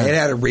didn't... Yeah. It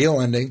had a real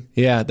ending.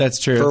 Yeah, that's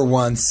true. For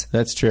once.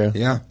 That's true.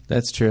 Yeah.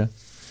 That's true.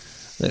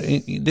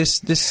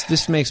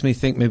 This makes me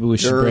think maybe we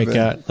should break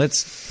out.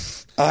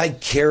 I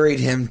carried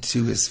him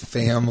to his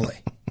family.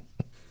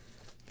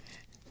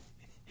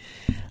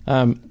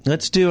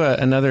 Let's do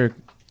another...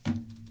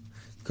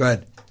 Go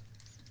ahead.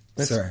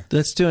 Sorry.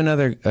 Let's do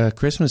another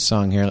Christmas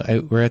song here.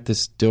 We're at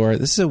this door.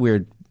 This is a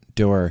weird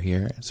door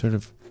here. It's sort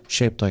of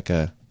shaped like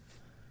a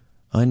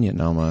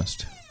onion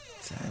almost.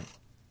 Yeah.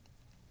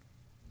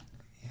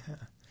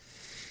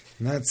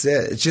 And that's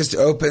it. It just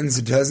opens,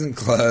 it doesn't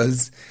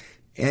close.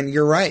 And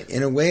you're right.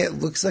 In a way, it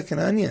looks like an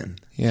onion.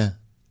 Yeah.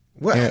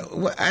 We're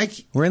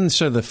in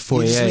sort of the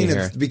foyer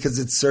here. Because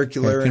it's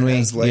circular and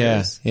has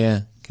layers.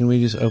 Yeah. Can we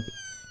just open?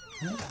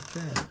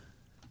 Okay.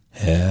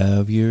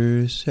 Have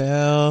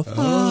yourself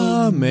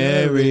a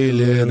merry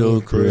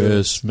little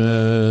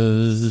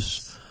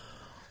Christmas.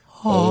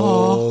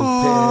 Old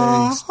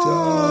pigs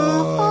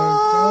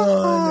dark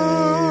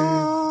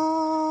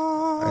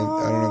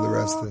I don't know the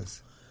rest of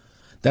this.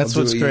 That's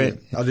what's great.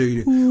 I'll do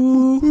you.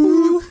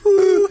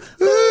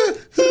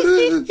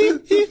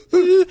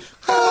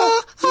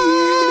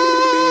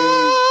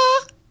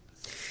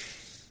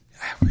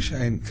 I wish I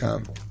hadn't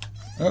come.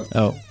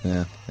 Oh,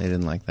 yeah. They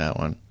didn't like that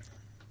one.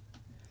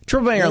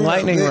 Triple Banger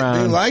Lightning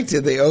Round. They liked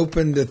it. They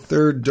opened a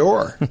third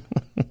door.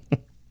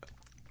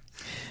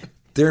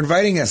 They're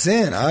inviting us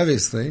in,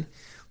 obviously.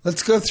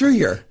 Let's go through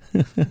here.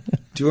 Do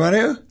you want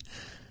to?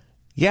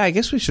 Yeah, I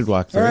guess we should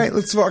walk through. All right,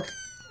 let's walk.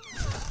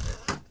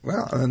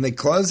 Well, and then they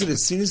close it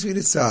as soon as we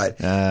decide.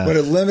 What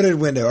a limited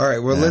window. All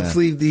right, well, let's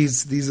leave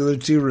these other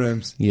 2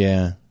 rooms.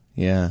 Yeah.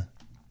 Here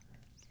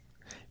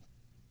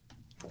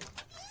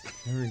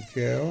we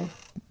go.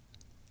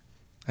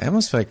 I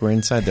almost feel like we're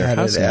inside their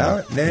house. Headed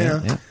out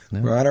now.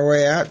 No. We're on our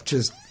way out.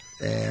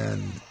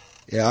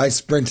 I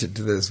sprinted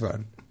to this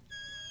one.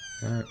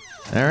 All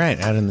right,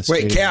 out in the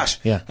street. Wait, Cash.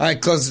 Yeah. All right,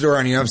 close the door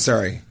on you. I'm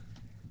sorry.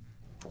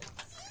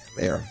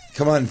 There.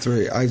 Come on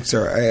through. I'm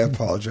sorry. I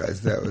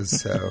apologize. That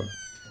was so...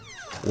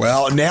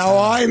 Well, now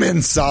I'm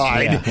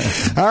inside.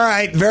 Yeah. All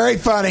right, very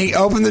funny.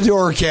 Open the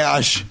door,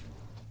 Cash.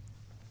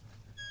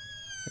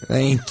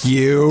 Thank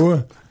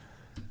you.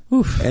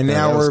 Oof. And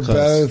now we're close.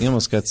 both... You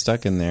almost got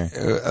stuck in there.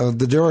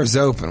 The door is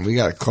open. We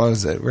got to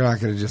close it. We're not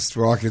going to just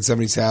walk in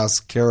somebody's house,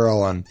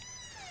 Carol, and...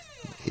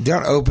 You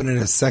don't open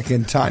it a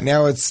second time.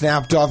 Now it's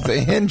snapped off the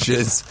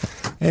hinges,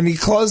 and he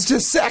closed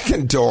his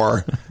second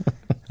door.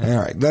 All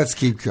right, let's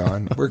keep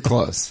going. We're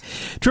close.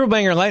 Triple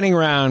Banger Lightning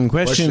Round.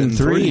 Question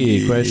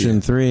three.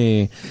 Question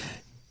 3.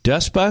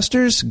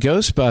 Dustbusters,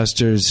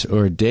 Ghostbusters,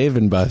 or Dave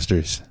and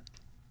Buster's?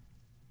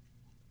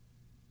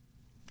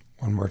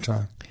 One more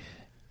time.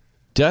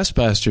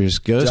 Dustbusters,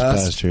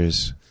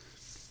 Ghostbusters,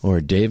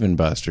 or Dave and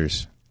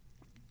Buster's?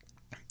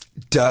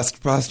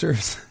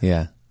 Dustbusters?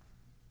 Yeah.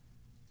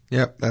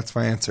 Yep, that's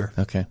my answer.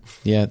 Okay.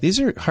 Yeah, these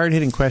are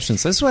hard-hitting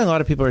questions. That's why a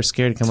lot of people are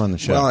scared to come on the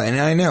show. Well, and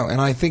I know.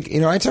 And I think,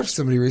 I talked to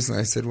somebody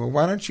recently. I said, well,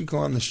 why don't you go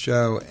on the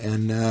show?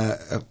 And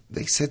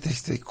they said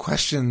the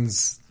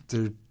questions,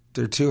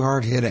 they're too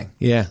hard-hitting.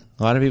 Yeah,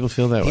 a lot of people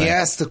feel that way. He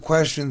asked the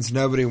questions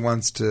nobody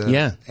wants to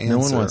answer. No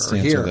one wants to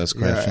answer those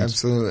questions. Yeah,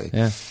 absolutely.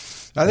 Yeah.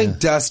 I think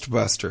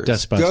Dustbusters.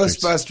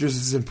 Ghostbusters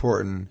is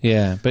important.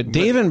 Yeah, but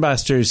Dave and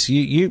Buster's,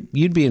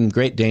 you'd be in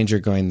great danger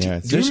going there.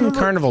 There's some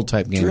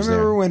carnival-type games there. Do you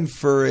remember when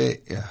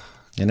Furry... Yeah.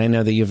 And I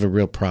know that you have a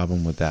real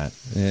problem with that.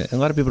 A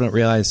lot of people don't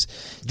realize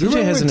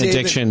DJ has an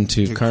addiction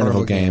to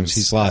carnival games.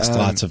 He's lost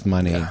lots of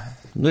money.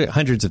 Yeah.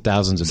 Hundreds of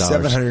thousands of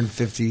dollars.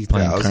 $750,000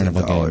 playing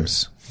carnival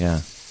games.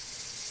 Yeah.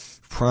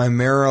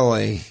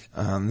 Primarily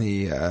on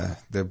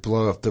the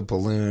blow up the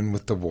balloon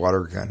with the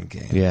water gun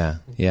game. Yeah,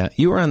 yeah.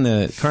 You were on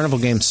the carnival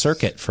game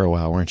circuit for a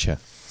while, weren't you?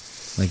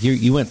 Like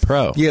you went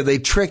pro. Yeah, they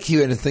trick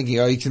you into thinking,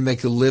 you can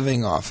make a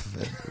living off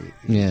of it.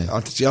 Yeah.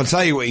 I'll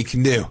tell you what you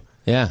can do.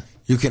 Yeah.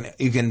 You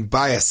can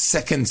buy a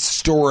second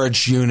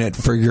storage unit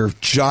for your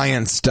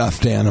giant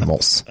stuffed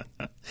animals.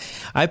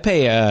 I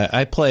play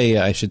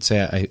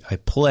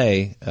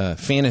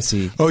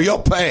fantasy. Oh, you'll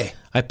pay.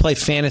 I play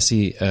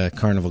fantasy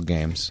carnival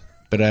games,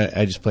 but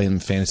I just play them in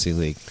Fantasy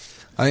League.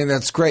 I think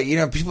that's great.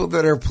 People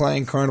that are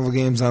playing carnival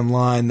games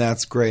online,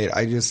 that's great.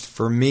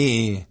 For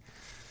me,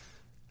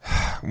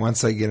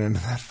 once I get into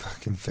that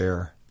fucking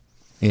fair.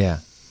 Yeah.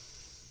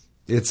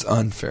 It's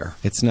unfair.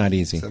 It's not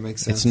easy. Does that make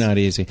sense? It's not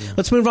easy. Yeah.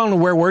 Let's move on to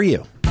Where Were You?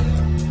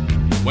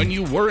 When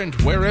you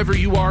weren't wherever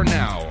you are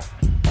now,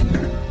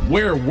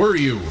 where were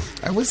you?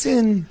 I was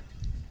in...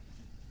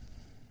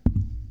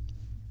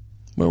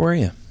 Where were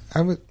you?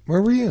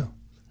 Where were you?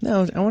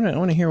 No, I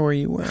want to hear where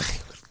you were. I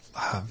would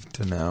love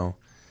to know.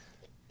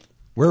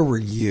 Where were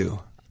you?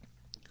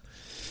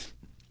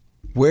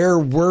 Where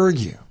were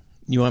you?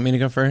 You want me to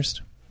go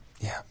first?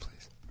 Yeah, please.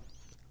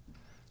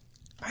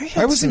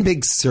 I was in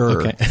Big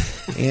Sur,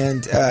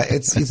 and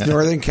it's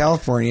Northern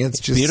California. It's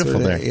just beautiful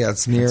there. Yeah,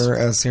 it's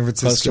near San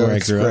Francisco. Close to where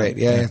it's I grew great. up.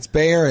 Yeah, it's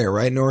Bay Area,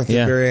 right north of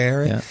Bay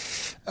Area.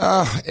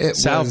 Yeah.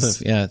 It's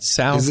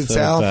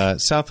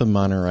south of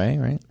Monterey,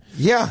 right?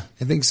 Yeah,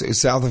 I think so.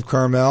 South of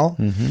Carmel,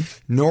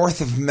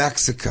 north of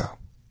Mexico.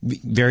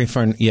 Very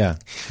far. Yeah,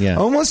 yeah.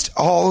 Almost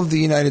all of the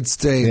United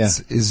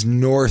States is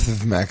north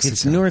of Mexico.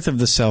 It's north of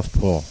the South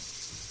Pole.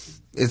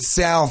 It's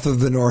south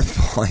of the North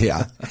Pole.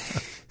 Yeah.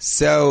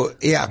 So,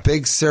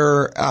 Big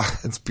Sur,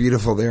 it's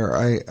beautiful there.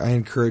 I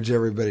encourage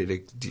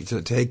everybody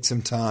to take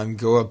some time,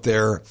 go up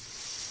there,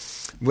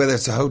 whether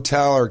it's a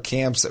hotel or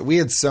camps. We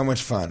had so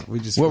much fun.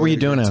 What were you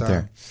doing out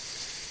there?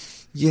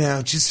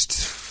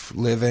 Just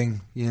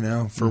living,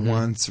 for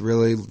once,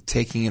 really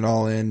taking it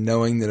all in,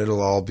 knowing that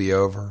it'll all be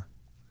over.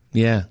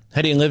 Yeah.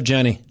 How do you live,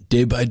 Johnny?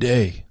 Day by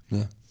day.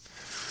 Yeah.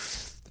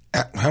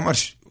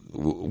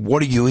 What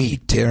do you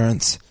eat,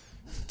 Terrence?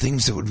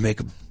 Things that would make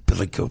a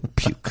Billy Goat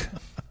puke.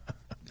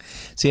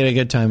 So you had a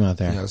good time out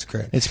there. Yeah, it was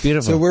great. It's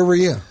beautiful. So where were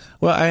you?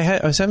 Well, I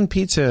was having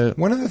pizza.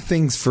 One of the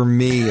things for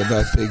me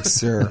about Big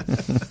Sur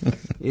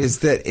is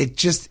that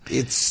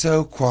it's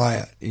so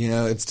quiet.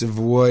 It's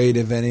devoid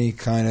of any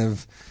kind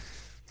of.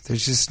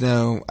 There's just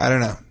no. I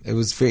don't know. It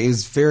was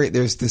very.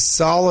 There's the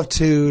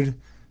solitude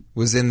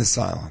was in the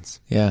silence.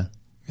 Yeah.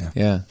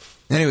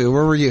 Anyway,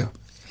 where were you?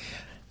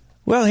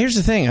 Well, here's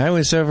the thing. I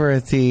was over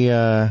at the.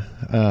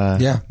 At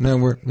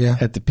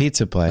the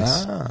pizza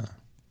place. Ah.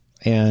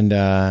 And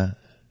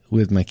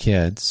with my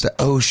kids. The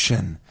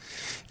ocean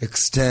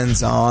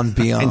extends on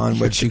beyond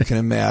what you can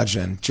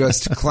imagine.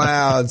 Just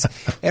clouds.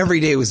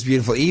 Every day was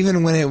beautiful.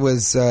 Even when it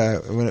was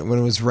when it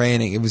was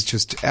raining, it was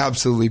just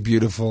absolutely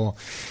beautiful.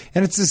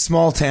 And it's a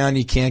small town.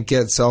 You can't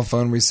get cell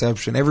phone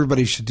reception.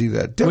 Everybody should do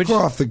that. Don't go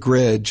off the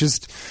grid.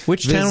 Just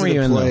which town were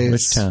you in? Though?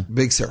 Which town?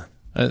 Big Sur.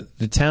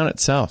 The town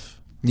itself.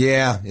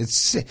 Yeah,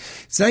 it's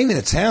not even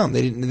a town.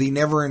 They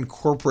never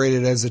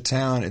incorporated it as a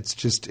town.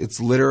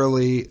 It's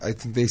literally, I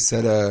think they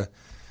said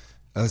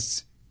a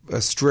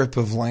strip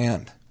of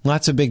land.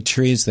 Lots of big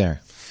trees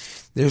there.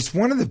 There's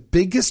one of the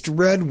biggest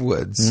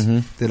redwoods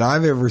that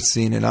I've ever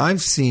seen, and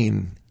I've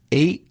seen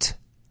 8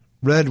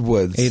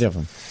 redwoods. 8 of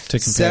them. To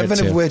compare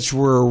 7 of which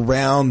were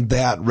around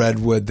that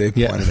redwood they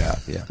pointed out.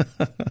 Yeah.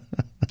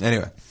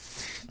 Anyway,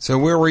 so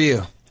where were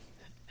you?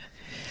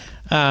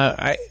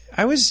 I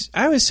was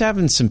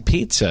having some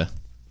pizza.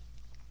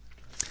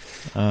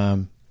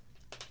 Should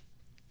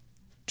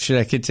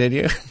I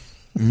continue?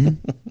 Yeah.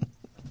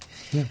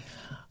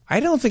 I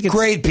don't think it's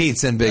great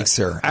pizza in Big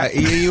Sur.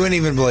 You wouldn't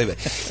even believe it.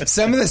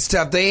 Some of the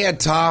stuff, they had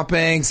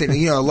toppings, and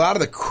a lot of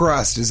the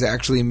crust is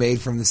actually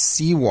made from the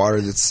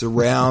seawater that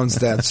surrounds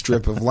that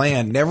strip of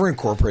land. Never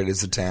incorporated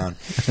as a town.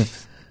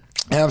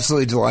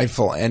 Absolutely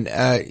delightful. And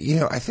I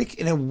think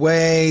in a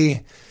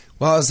way,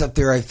 while I was up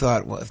there, I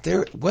thought, well,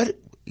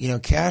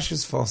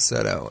 Cash's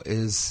falsetto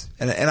is,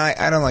 and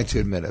I don't like to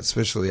admit it,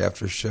 especially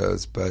after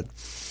shows, but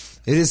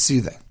it is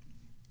soothing.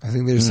 I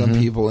think there's some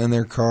people in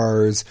their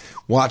cars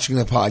watching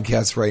the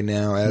podcast right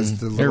now as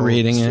they're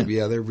reading it.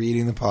 Yeah, they're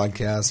reading the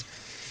podcast.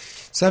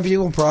 Some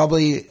people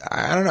probably,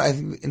 I don't know, I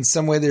think in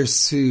some way they're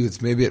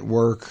soothed, maybe at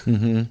work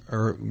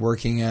or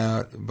working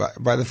out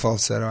by the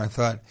falsetto. I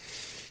thought,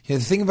 the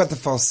thing about the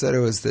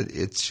falsetto is that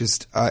it's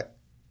just,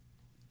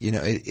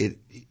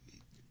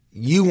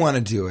 you want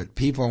to do it.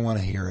 People want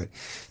to hear it.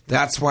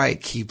 That's why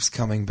it keeps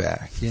coming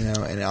back,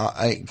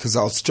 and because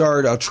I'll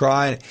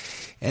try,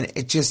 and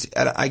it just,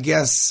 I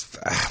guess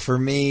for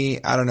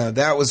me, I don't know,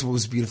 that was what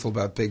was beautiful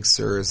about Big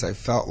Sur is I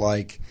felt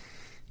like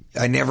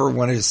I never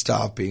wanted to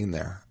stop being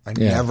there. I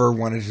never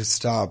wanted to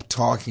stop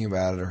talking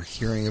about it or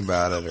hearing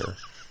about it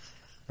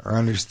or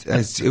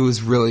understand. It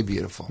was really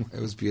beautiful. It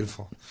was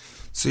beautiful.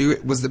 So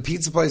was the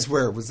pizza place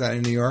where? Was that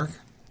in New York?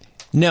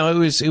 No, it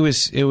was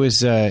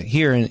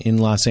here in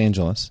Los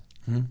Angeles.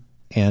 Mm-hmm.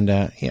 And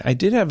I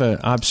did have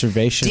an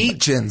observation.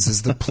 Deetjens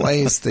is the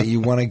place that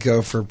you want to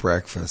go for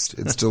breakfast.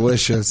 It's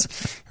delicious.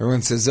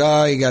 Everyone says,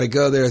 "Oh, you got to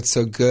go there. It's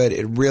so good."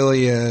 It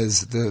really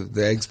is.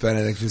 The Eggs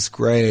Benedict is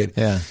great.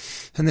 Yeah.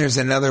 And there's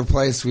another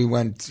place we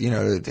went,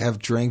 to have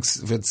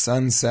drinks at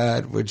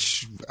sunset,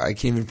 which I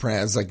can't even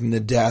pronounce. It's like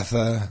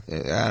Nadetha.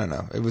 I don't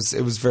know. It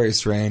was very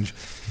strange.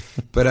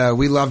 But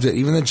we loved it.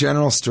 Even the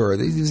general store.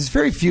 There's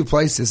very few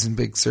places in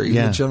Big Sur.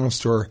 Even the general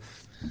store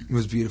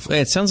was beautiful.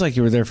 It sounds like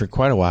you were there for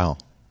quite a while.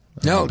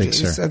 No, I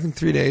think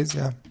 3 days,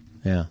 yeah.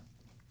 Yeah.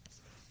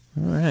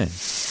 All right.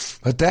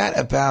 But that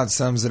about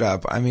sums it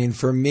up. I mean,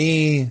 for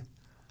me,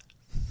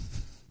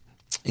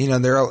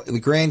 the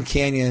Grand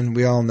Canyon,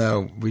 we all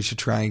know we should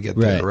try and get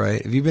there,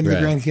 right? Have you been to the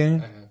Grand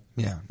Canyon?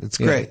 Yeah, it's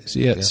great.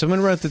 Yeah.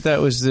 Someone wrote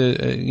that was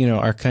the,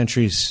 our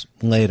country's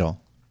ladle.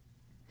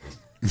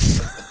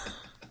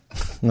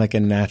 Like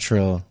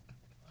our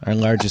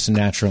largest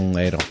natural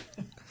ladle.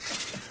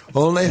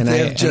 Only if they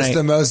have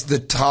the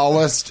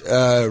tallest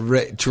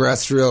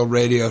terrestrial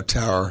radio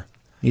tower.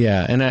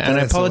 Yeah, and I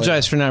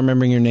apologize for not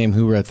remembering your name.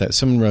 Who wrote that?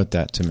 Someone wrote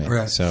that to me.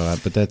 Right. So,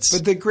 but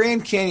the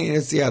Grand Canyon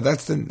is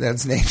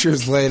that's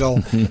nature's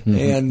ladle,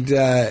 and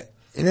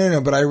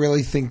but I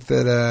really think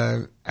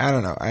that I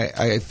don't know.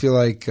 I feel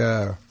like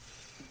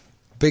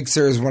Big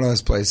Sur is one of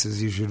those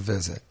places you should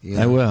visit.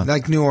 I will,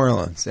 like New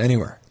Orleans,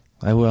 anywhere.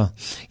 I will.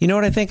 You know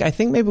what I think? I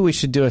think maybe we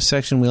should do a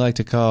section we like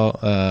to call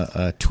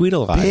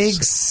Tweedleize. Big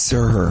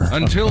Sur.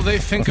 Until they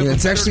think of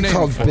it's actually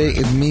called Big.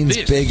 It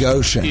means Big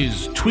Ocean.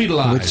 Is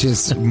Tweedleize, which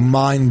is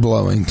mind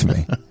blowing to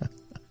me.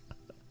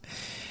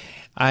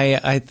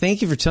 I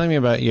thank you for telling me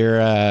about your.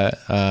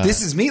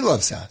 This is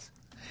Meatloaf's house.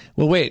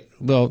 Well, wait.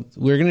 Well,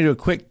 we're going to do a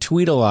quick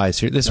Tweedleize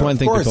here. This is one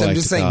thing people like to call it. I'm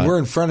just saying we're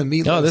in front of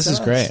Meatloaf's house. Oh, this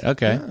is great.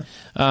 Okay.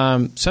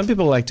 Yeah. Some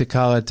people like to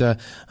call it,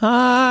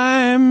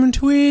 I'm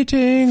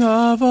tweeting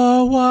of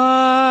a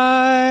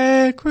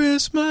white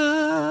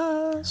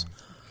Christmas.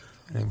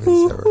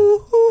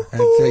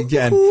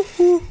 Again,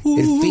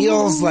 it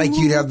feels like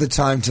you'd have the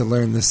time to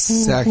learn the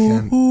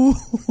second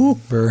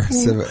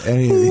verse of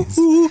any of these.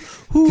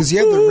 Because you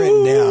have them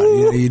written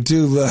down. You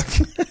do look.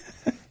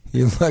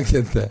 You look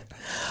at that.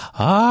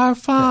 Our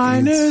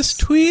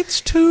finest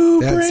tweets to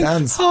bring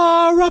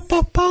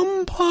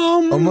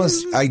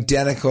almost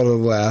identical to the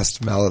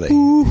last melody.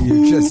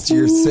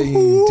 You're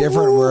singing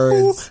different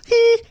words.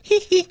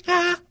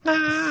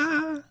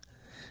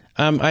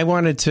 I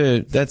wanted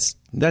to. That's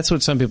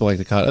what some people like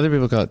to call it. Other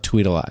people call it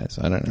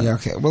Tweedleize. I don't know. Yeah.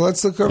 Okay. Well,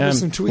 let's look over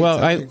some tweets. Well,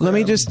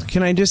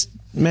 can I just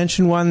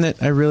mention one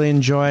that I really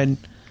enjoyed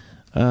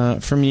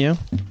from you?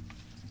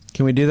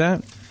 Can we do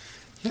that?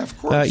 Yeah, of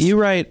course.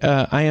 You write,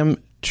 I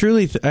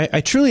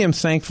truly am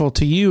thankful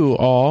to you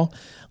all,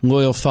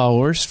 loyal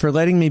followers, for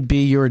letting me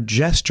be your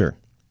jester.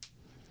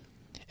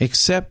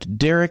 except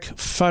Derek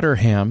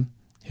Futterham,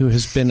 who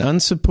has been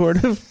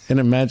unsupportive and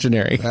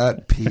imaginary.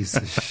 That piece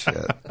of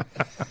shit.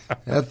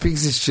 That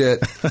pice of shit.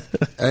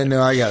 I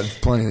know I got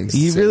plenty of things to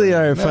You say. really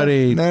are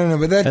funny. No,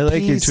 but that I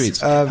like your piece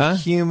tweets. of Huh?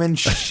 human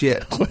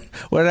shit.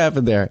 What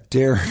happened there?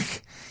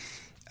 Derek.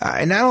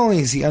 Not only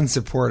is he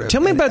unsupportive.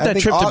 Tell me about I that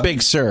think trip to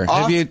Big Sur.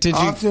 Did you?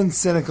 Often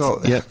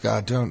cynical. Yeah.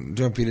 God, don't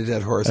beat a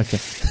dead horse. Okay.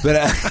 But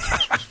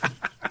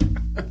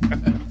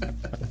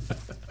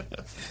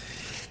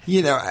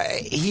he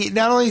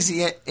not only is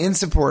he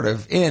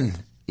insupportive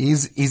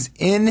he's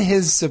in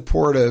his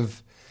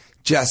supportive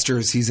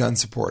gestures. He's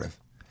unsupportive.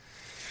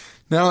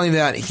 Not only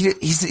that,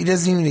 he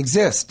doesn't even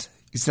exist.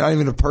 He's not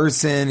even a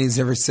person. He's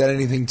never said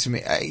anything to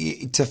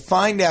me. To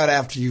find out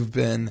after you've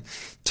been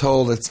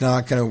told it's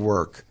not going to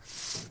work,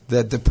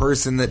 that the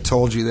person that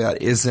told you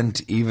that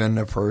isn't even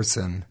a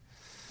person.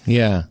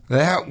 Yeah.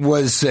 That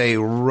was a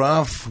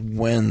rough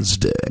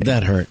Wednesday.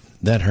 That hurt.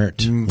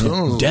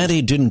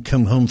 Daddy didn't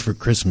come home for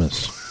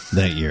Christmas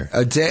that year.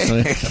 A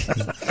day.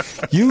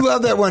 You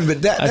love that one,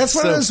 but that's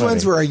one of those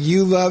ones where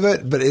you love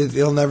it, but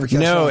it'll never catch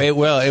on. No, it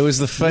was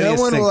the funniest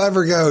No one thing. will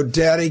ever go,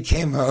 Daddy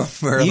came home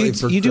early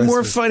for You do more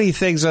Christmas." funny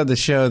things on the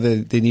show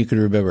than you could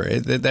remember.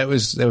 That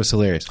was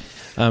hilarious.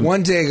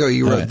 One day ago,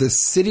 you wrote, right. "The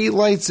city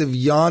lights of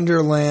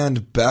yonder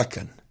land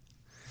beckon.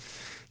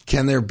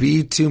 Can there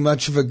be too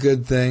much of a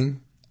good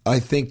thing? I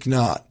think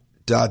not. ...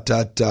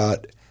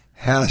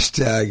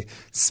 Hashtag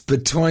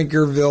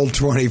Spatoinkerville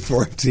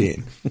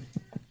 2014.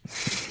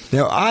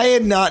 Now, I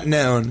had not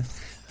known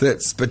that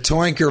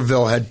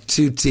Spatoinkerville had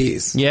 2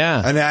 T's.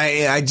 Yeah. And I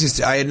had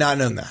not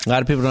known that. A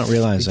lot of people don't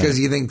realize Because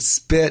that. you think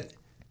spit,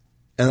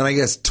 and then I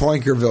guess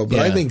Toinkerville, but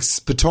Yeah. I think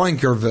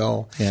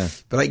Spatoinkerville. Yeah.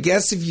 But I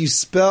guess if you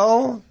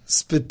spell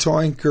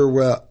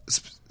Spatoinkerville,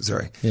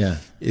 Yeah.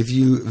 if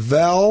you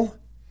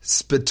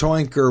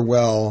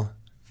Spatoinkerville,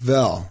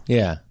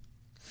 Yeah.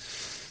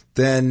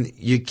 then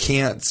you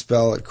can't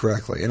spell it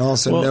correctly. And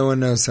also, Well, no one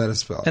knows how to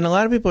spell it. And a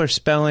lot of people are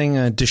spelling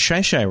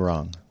Deshai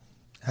wrong.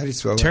 How do you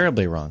spell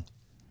Terribly wrong.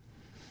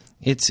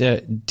 It's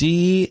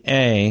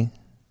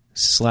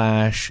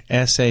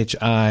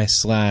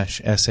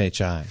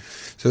DA/SHI/SHI.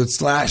 So it's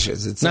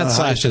slashes. It's Not not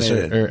slashes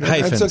hyphenated. or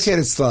hyphens. It's okay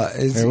to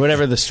slash. Or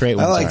whatever the straight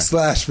ones I like are.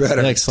 slash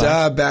better. You like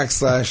slash? Da,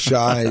 backslash,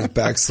 shy,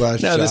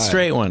 backslash, No, the shy.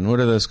 straight one. What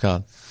are those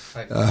called?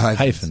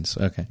 Hyphens.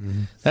 Okay.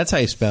 That's how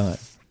you spell it.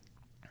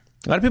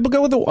 A lot of people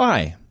go with the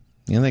Y.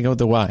 They go with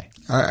the Y.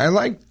 I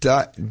like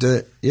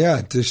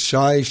the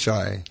shy.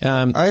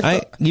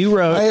 You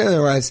wrote.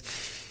 Otherwise,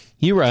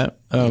 You wrote.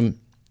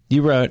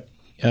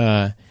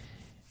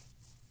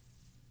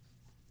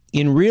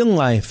 In real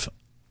life,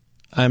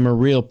 I'm a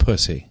real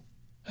pussy.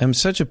 I'm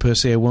such a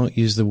pussy, I won't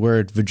use the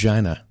word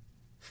vagina.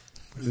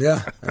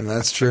 yeah, and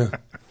that's true.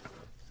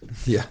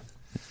 Yeah.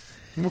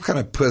 What kind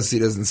of pussy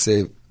doesn't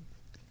say,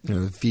 the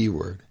V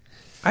word?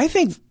 I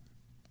think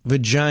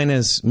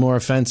vagina's more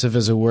offensive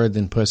as a word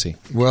than pussy.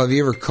 Well, have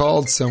you ever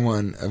called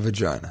someone a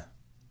vagina?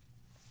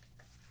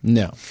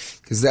 No.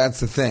 Because that's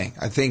the thing.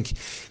 I think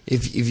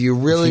if you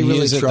really, If you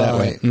really use it that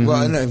way. try, Mhm.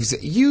 well, no, if you say,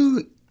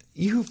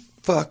 you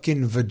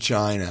fucking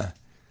vagina.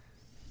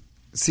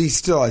 See,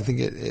 still, I think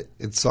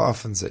it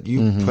softens it.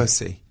 You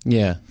pussy.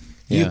 Yeah.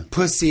 You Yeah.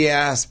 pussy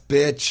ass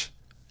bitch.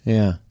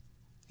 Yeah.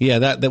 Yeah.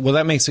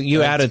 That makes it.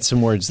 You added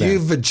some words there. You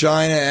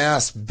vagina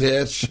ass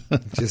bitch.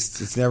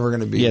 It's never going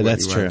to be. Yeah, what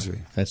that's you true. want it to be.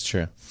 That's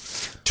true.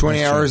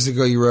 20 hours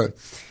ago, you wrote,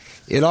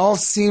 "It all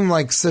seemed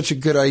like such a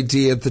good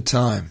idea at the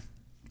time.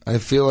 I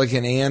feel like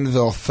an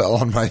anvil fell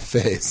on my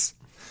face. ...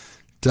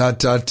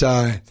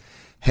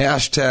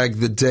 Hashtag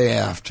the day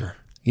after."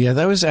 Yeah,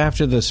 that was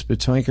after the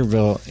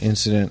Spatoinkerville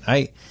incident.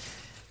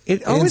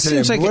 It always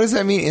Incident. seems like What does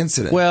that mean,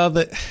 incident?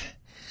 Well,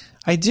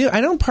 I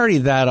don't party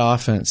that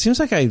often. It seems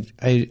like I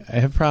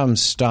have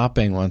problems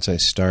stopping once I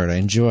start. I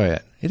enjoy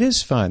it. It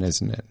is fun,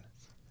 isn't it?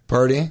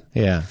 Party?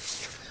 Yeah.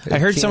 I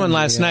heard can someone be,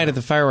 last yeah. night at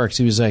the fireworks.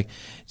 He was like,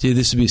 "Dude,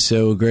 this would be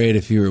so great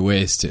if you were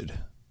wasted."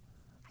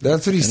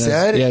 That's what he And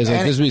said? Yeah, he's like,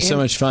 And- "This would be so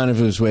much fun if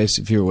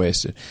if you were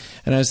wasted."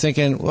 And I was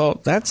thinking, well,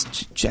 that's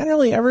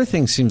generally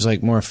everything seems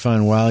like more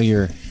fun while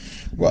you're.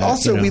 Well,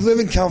 also, you know. we live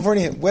in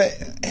California.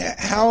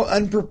 How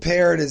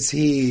unprepared is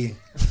he?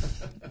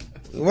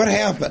 What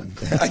happened?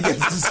 I guess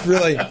it's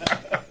really...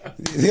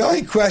 The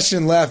only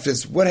question left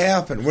is, what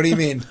happened? What do you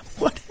mean?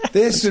 What happened?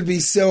 This would be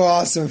so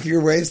awesome if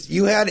you're wasted.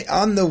 You had,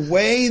 on the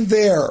way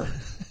there,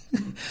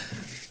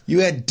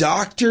 you had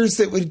doctors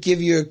that would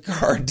give you a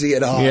card to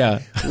get off. Yeah.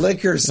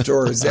 Liquor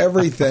stores,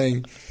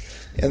 everything.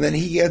 And then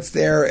he gets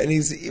there and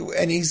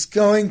he's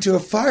going to a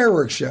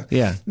fireworks show.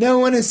 Yeah. No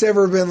one has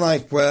ever been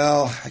like,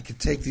 well, I could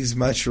take these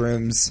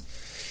mushrooms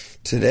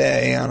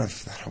today on a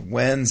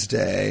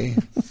Wednesday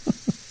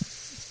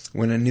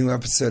when a new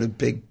episode of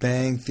Big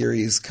Bang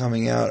Theory is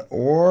coming out,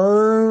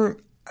 or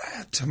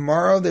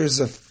tomorrow there's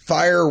a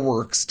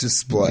fireworks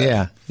display.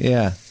 Yeah,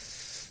 yeah.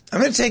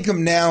 I'm going to take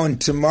them now, and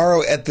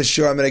tomorrow at the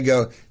show I'm going to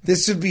go,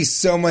 this would be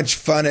so much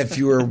fun if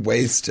you were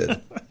wasted.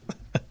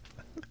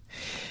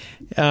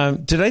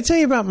 Did I tell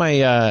you about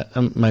my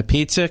my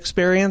pizza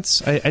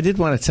experience? I did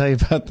want to tell you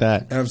about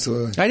that.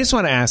 Absolutely. I just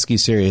want to ask you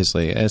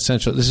seriously. This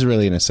is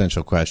really an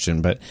essential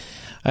question, but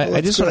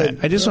I just want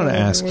to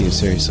ask you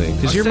seriously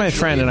because you're my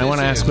friend, and I want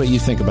to ask what you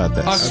think about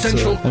this.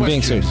 Essential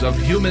questions of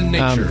human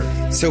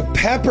nature. So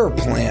Pepper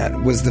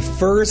Plant was the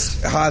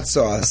first hot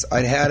sauce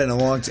I'd had in a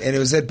long time, and it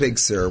was at Big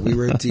Sur. We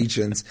were at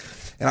Deachin's,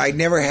 and I'd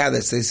never had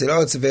this. They said,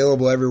 "Oh, it's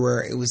available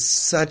everywhere." It was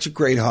such a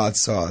great hot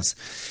sauce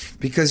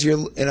because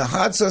you're in a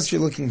hot sauce.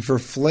 You're looking for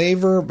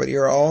flavor, but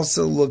you're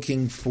also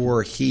looking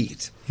for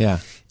heat. Yeah,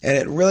 and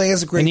it really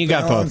has a great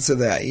balance of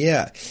that.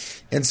 Yeah,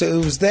 and so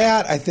it was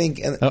that I think.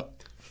 And hold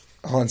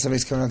on,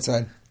 somebody's coming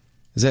outside.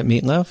 Is that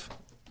Meatloaf?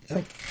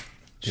 Yep.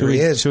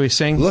 Should we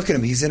sing? Look at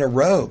him. He's in a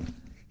robe.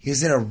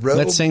 He's in a robe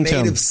Let's sing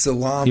made of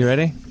salami. You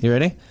ready? You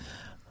ready?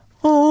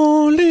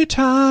 Only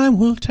time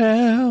will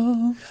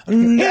tell.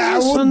 And I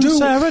will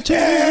do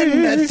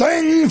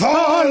anything for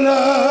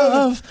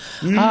love.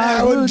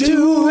 I will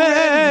do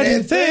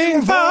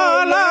anything for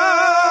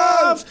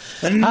love.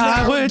 And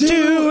I will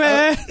do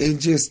it.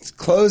 Just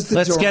close the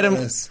door. Let's get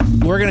him.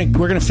 We're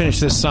gonna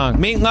finish this song.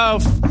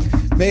 Meatloaf.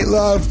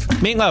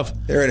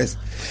 There it is.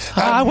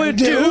 I would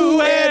do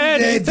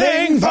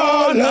anything for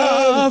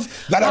love,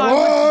 but I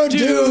won't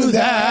do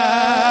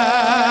that.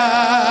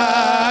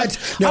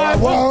 No, I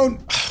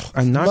won't.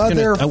 I'm not going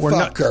to.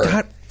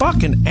 God,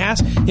 fucking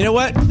ass. You know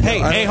what?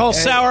 Hey, a-hole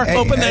sour,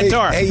 open that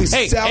door.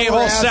 Hey,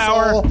 a-hole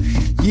sour.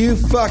 You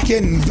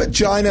fucking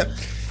vagina.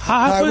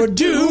 I would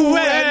do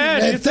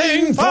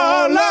anything for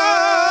love,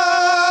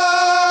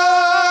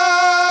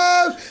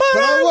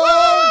 but I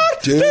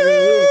won't do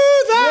that.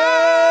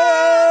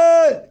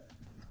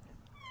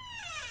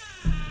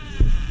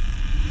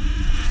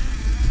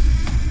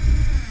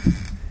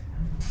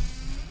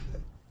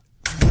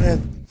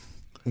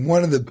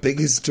 One of the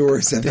biggest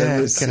doors I've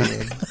ever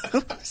seen.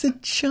 It's a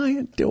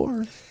giant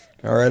door.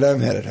 All right, I'm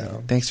headed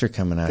home. Thanks for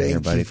coming out here,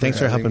 buddy. Thanks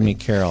for helping me,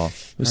 Carol.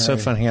 It was so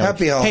fun hanging out.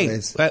 Happy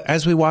holidays. Hey,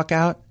 as we walk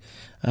out,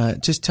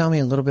 just tell me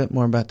a little bit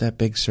more about that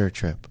Big Sur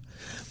trip.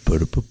 What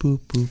kind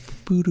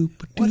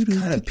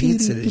of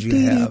pizza did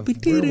you have?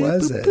 Where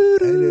was it?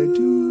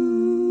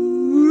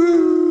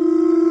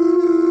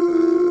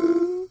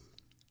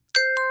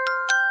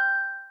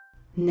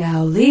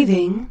 Now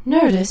leaving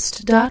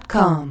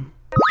Nerdist.com.